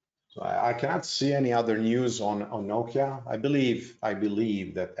 So I cannot see any other news on Nokia. I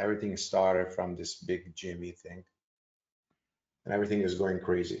believe that everything started from this big GME thing, and everything is going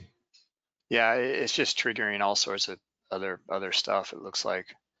crazy. Yeah, it's just triggering all sorts of other stuff, it looks like.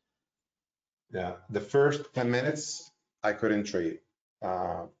 Yeah, the first 10 minutes I couldn't trade.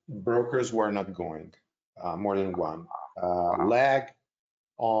 Brokers were not going, more than one. Wow. Lag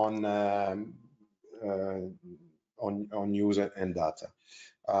on uh, on news and data.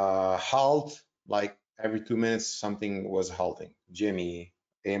 Halt, like every 2 minutes something was halting. Jimmy,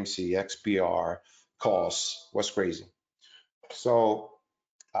 AMC, XPR, COS was crazy. So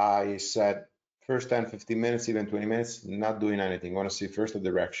I said first 10, 15 minutes, even 20 minutes, not doing anything. I want to see first the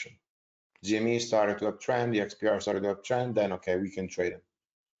direction. Jimmy started to uptrend, the XPR started to uptrend, then okay, we can trade him.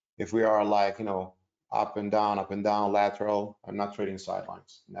 If we are like, up and down, lateral, I'm not trading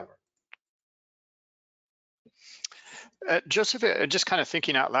sidelines, never. Joseph, just kind of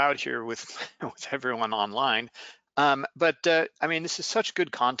thinking out loud here with with everyone online, but I mean, this is such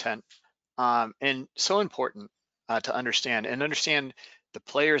good content, and so important to understand the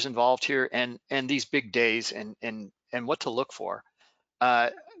players involved here and these big days and what to look for. Uh,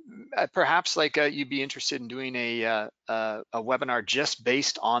 Perhaps like you'd be interested in doing a webinar just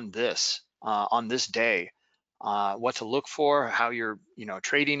based on this day, what to look for, how you're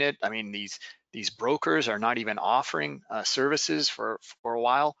trading it. I mean, these brokers are not even offering services for a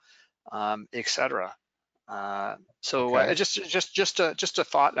while, etc. So Okay, just a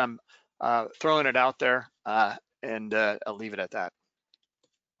thought. I'm throwing it out there, and I'll leave it at that.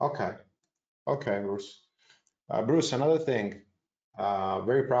 okay, okay, Bruce. Bruce, another thing,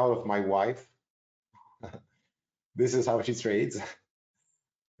 very proud of my wife. This is how she trades.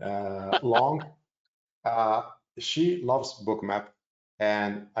 Long. Uh, she loves Bookmap,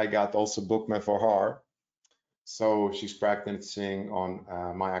 and I got also Bookmap for her. So she's practicing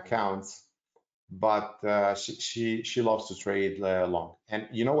on my accounts, but she loves to trade long. And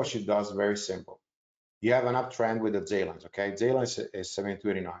you know what she does? Very simple. You have an uptrend with the J lines, okay? J lines is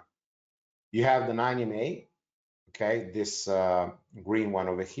 7289. You have the 90 MA, okay? This green one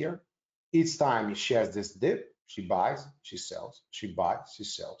over here. Each time she has this dip, she buys, she sells, she buys, she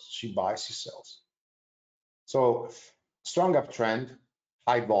sells, she buys, she sells. So strong uptrend,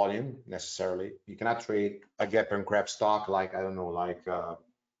 high volume necessarily. You cannot trade a gap and grab stock like, I don't know, like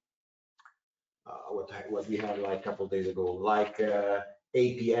what we had like a couple of days ago, like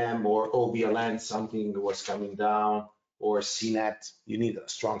APM or OBLN, something was coming down, or CNET. You need a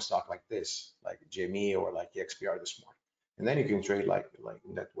strong stock like this, like GME or like XPR this morning. And then you can trade like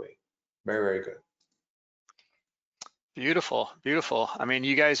in that way. Very, very good. Beautiful, beautiful. I mean,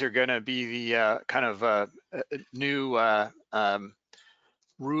 you guys are going to be the kind of new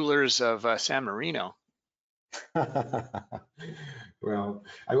rulers of San Marino. Well,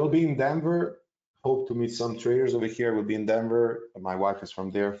 I will be in Denver. Hope to meet some traders over here. I will be in Denver. My wife is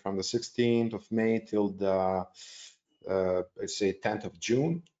from there from the 16th of May till the, let's say, 10th of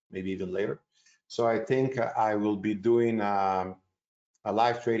June, maybe even later. So I think I will be doing a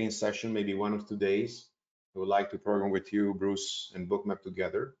live trading session, maybe 1 or 2 days. I would like to program with you, Bruce, and Bookmap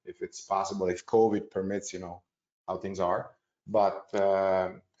together, if it's possible, if COVID permits, how things are. But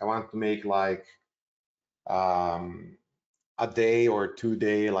I want to make like um, a day or 2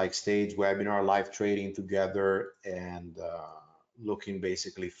 day like stage webinar live trading together and looking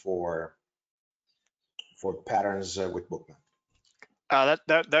basically for patterns with Bookmap.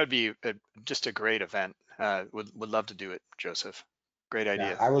 That would be just a great event. Would love to do it, Joseph. Great Yeah,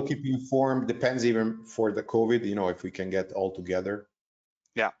 idea. I will keep you informed. Depends even for the COVID, you know, if we can get all together.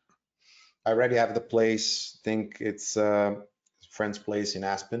 Yeah. I already have the place. Think it's friend's place in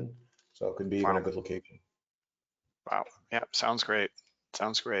Aspen, so it could be even Wow. a good location. Wow. Yeah. Sounds great.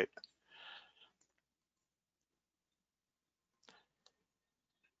 Sounds great.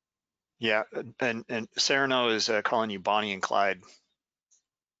 Yeah. And Sereno is calling you Bonnie and Clyde,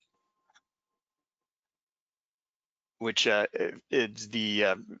 which is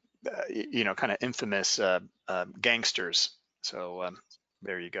the you know, kind of infamous gangsters. So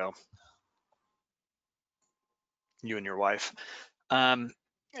there you go. You and your wife. Um,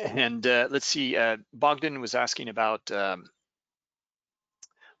 and let's see. Bogdan was asking about.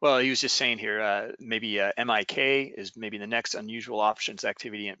 Well, he was just saying here, maybe MIK is maybe the next unusual options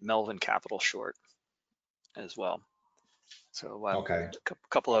activity in Melvin Capital short as well. So a Okay.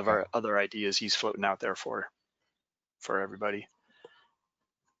 couple of Okay. our other ideas he's floating out there for everybody.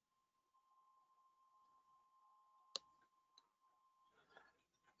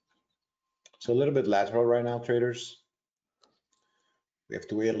 So a little bit lateral right now, traders. We have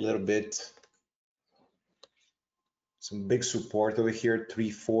to wait a little bit. Some big support over here,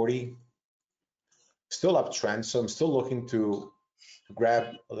 340. Still uptrend, so I'm still looking to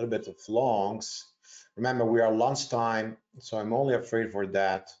grab a little bit of longs. Remember, we are lunchtime, so I'm only afraid for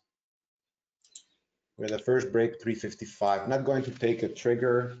that. We're the first break, 355. Not going to take a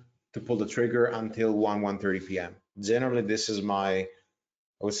trigger to pull the trigger until 1:30 p.m. Generally, this is my, I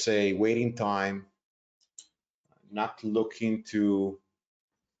would say, waiting time. Not looking to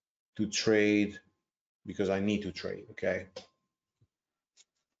trade because I need to trade. Okay.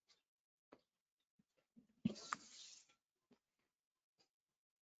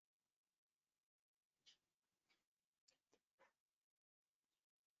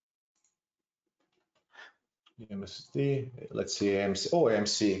 MSD. Let's see AMC. Oh,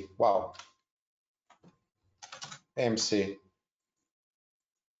 AMC. Wow. AMC.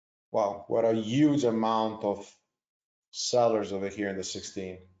 Wow. What a huge amount of sellers over here in the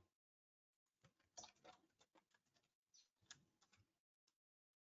 16.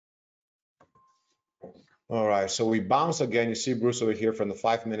 All right. So we bounced again. You see Bruce over here from the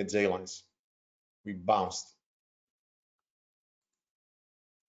 5-minute J lines. We bounced.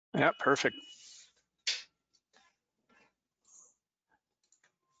 Yeah, perfect.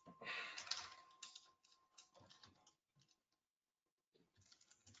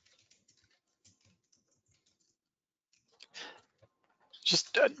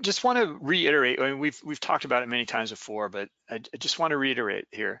 Just want to reiterate. I mean, we've talked about it many times before, but I just want to reiterate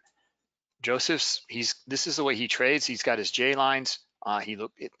here. Joseph's this is the way he trades. He's got his J lines. He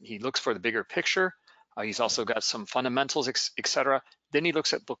looks for the bigger picture. He's also got some fundamentals, etc. Then he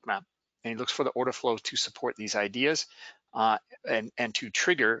looks at Bookmap and he looks for the order flow to support these ideas and to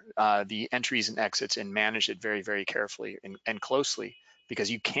trigger the entries and exits and manage it very, very carefully and closely,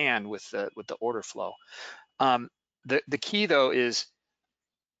 because you can with the order flow. The key though is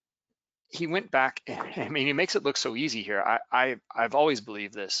he went back. I mean, he makes it look so easy here. I've always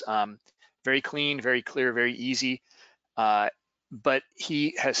believed this. Very clean, very clear, very easy. But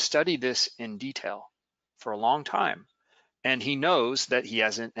he has studied this in detail for a long time, and he knows that he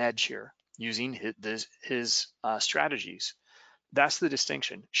has an edge here using his strategies. That's the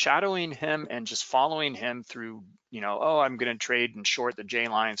distinction. Shadowing him and just following him through, you know, oh, I'm going to trade and short the J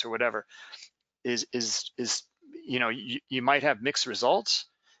lines or whatever, is you know, you might have mixed results,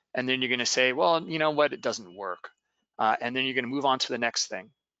 and then you're going to say, well, you know what, it doesn't work, and then you're going to move on to the next thing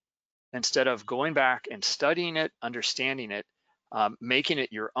instead of going back and studying it, understanding it, making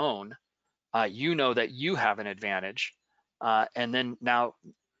it your own. You know that you have an advantage, and then now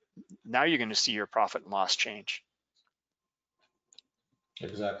you're going to see your profit and loss change.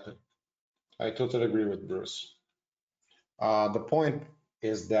 Exactly. I totally agree with Bruce. The point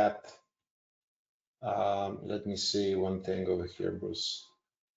is that, let me see one thing over here, Bruce.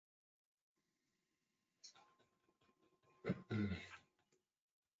 Let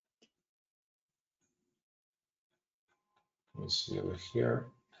me see over here.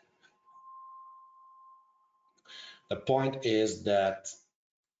 The point is that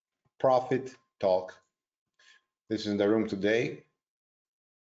profit talk. This is in the room today.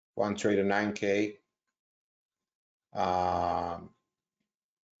 One trader 9K.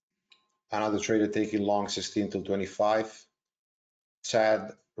 Another trader taking long 16 till 25.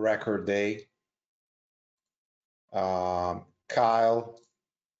 Sad record day. Kyle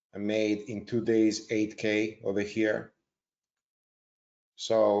made in 2 days 8K over here.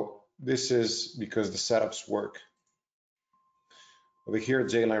 So this is because the setups work. Over here,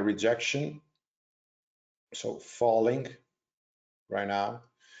 J-line rejection. So falling. right now.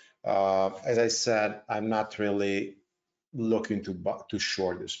 As I said, I'm not really looking to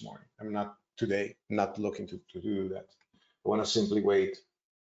short this morning. I'm not today, not looking to do that. I want to simply wait.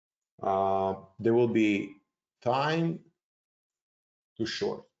 There will be time to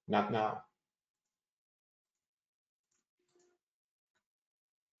short, not now.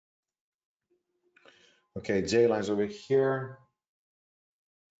 Okay, J lines over here.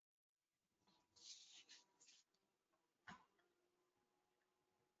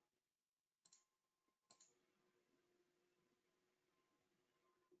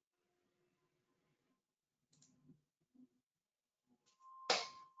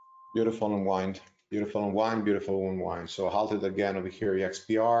 Beautiful unwind, beautiful unwind, beautiful unwind. So halted again over here,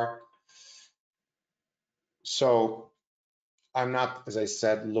 XPR. So I'm not, as I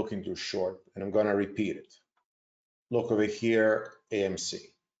said, looking to short, and I'm gonna repeat it. Look over here, AMC.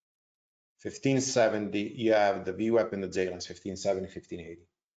 1570, you have the VWAP and the J lines, 1570, 1580.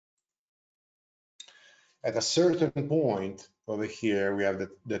 At a certain point over here, we have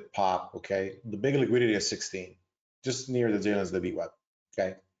that pop, okay? The big liquidity is 16, just near the J lines, the VWAP,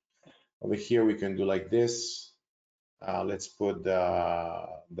 okay? Over here, we can do like this. Let's put the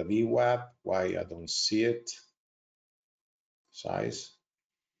VWAP, why I don't see it. Size.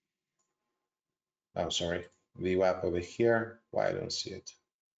 Oh, sorry, VWAP over here, why I don't see it.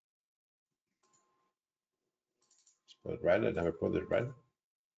 Let's put red, I never put it red.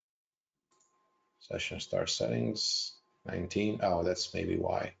 Session start settings, 19, oh, that's maybe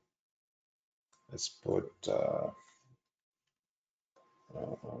why. Let's put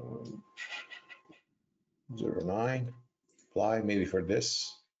 09, apply maybe for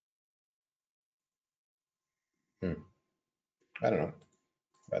this. I don't know,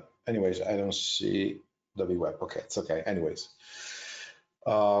 but anyways, I don't see the VWAP. Okay, it's okay. Anyways,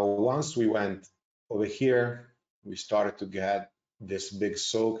 once we went over here, we started to get this big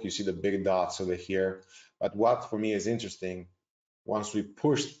soak. You see the big dots over here. But what for me is interesting, once we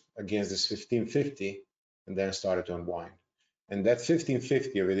pushed against this 1550 and then started to unwind. And that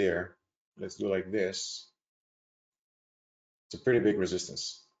 1550 over there, let's do like this. It's a pretty big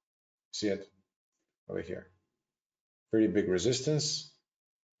resistance. See it over here? Pretty big resistance.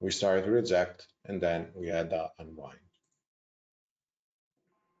 We started to reject, and then we had the unwind.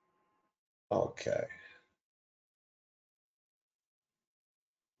 Okay.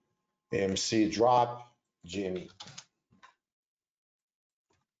 AMC drop, GME.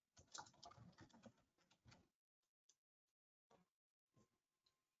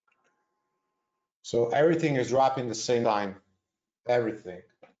 So everything is dropping the same time. Everything.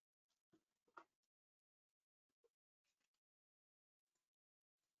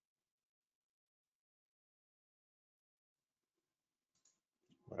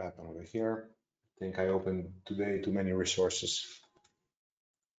 What happened over here? I think I opened today too many resources.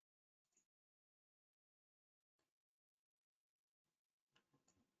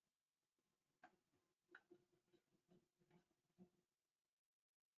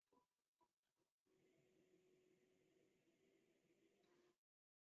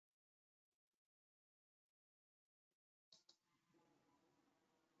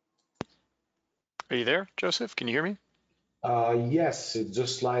 Are you there, Joseph? Can you hear me? Yes, it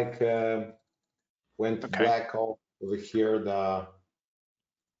just like went Okay. black off over here. Let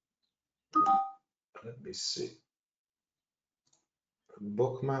me see,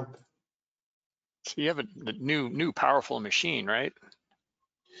 Bookmap. So you have a new powerful machine, right?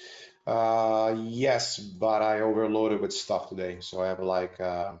 Yes, but I overloaded with stuff today, so I have like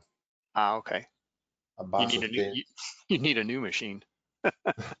Okay. a You bunch need of a new things. you need a new machine.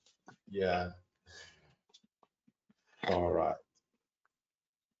 Yeah. All right.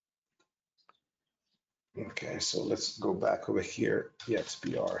 Okay, so let's go back over here. The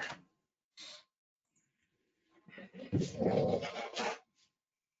XPR.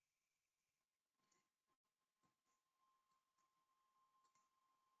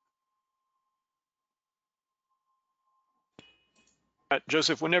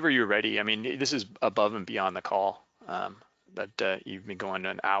 Joseph, whenever you're ready. I mean, this is above and beyond the call. That you've been going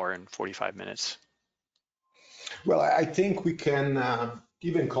an hour and 45 minutes. Well, I think we can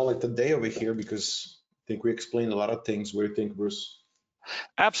even call it a day over here because I think we explained a lot of things. What do you think, Bruce?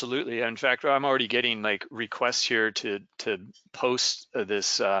 Absolutely. In fact, I'm already getting like requests here to post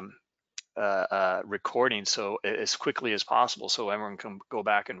this recording so as quickly as possible, so everyone can go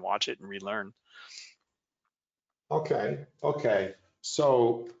back and watch it and relearn. Okay, okay.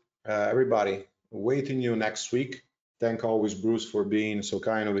 So everybody, waiting you next week. Thank always Bruce for being so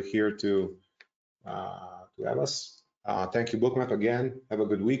kind over here to have us. Thank you, Bookmap, again. Have a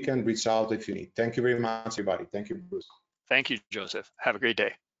good weekend. Reach out if you need. Thank you very much, everybody. Thank you, Bruce. Thank you, Joseph. Have a great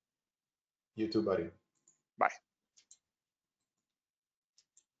day. You too, buddy. Bye.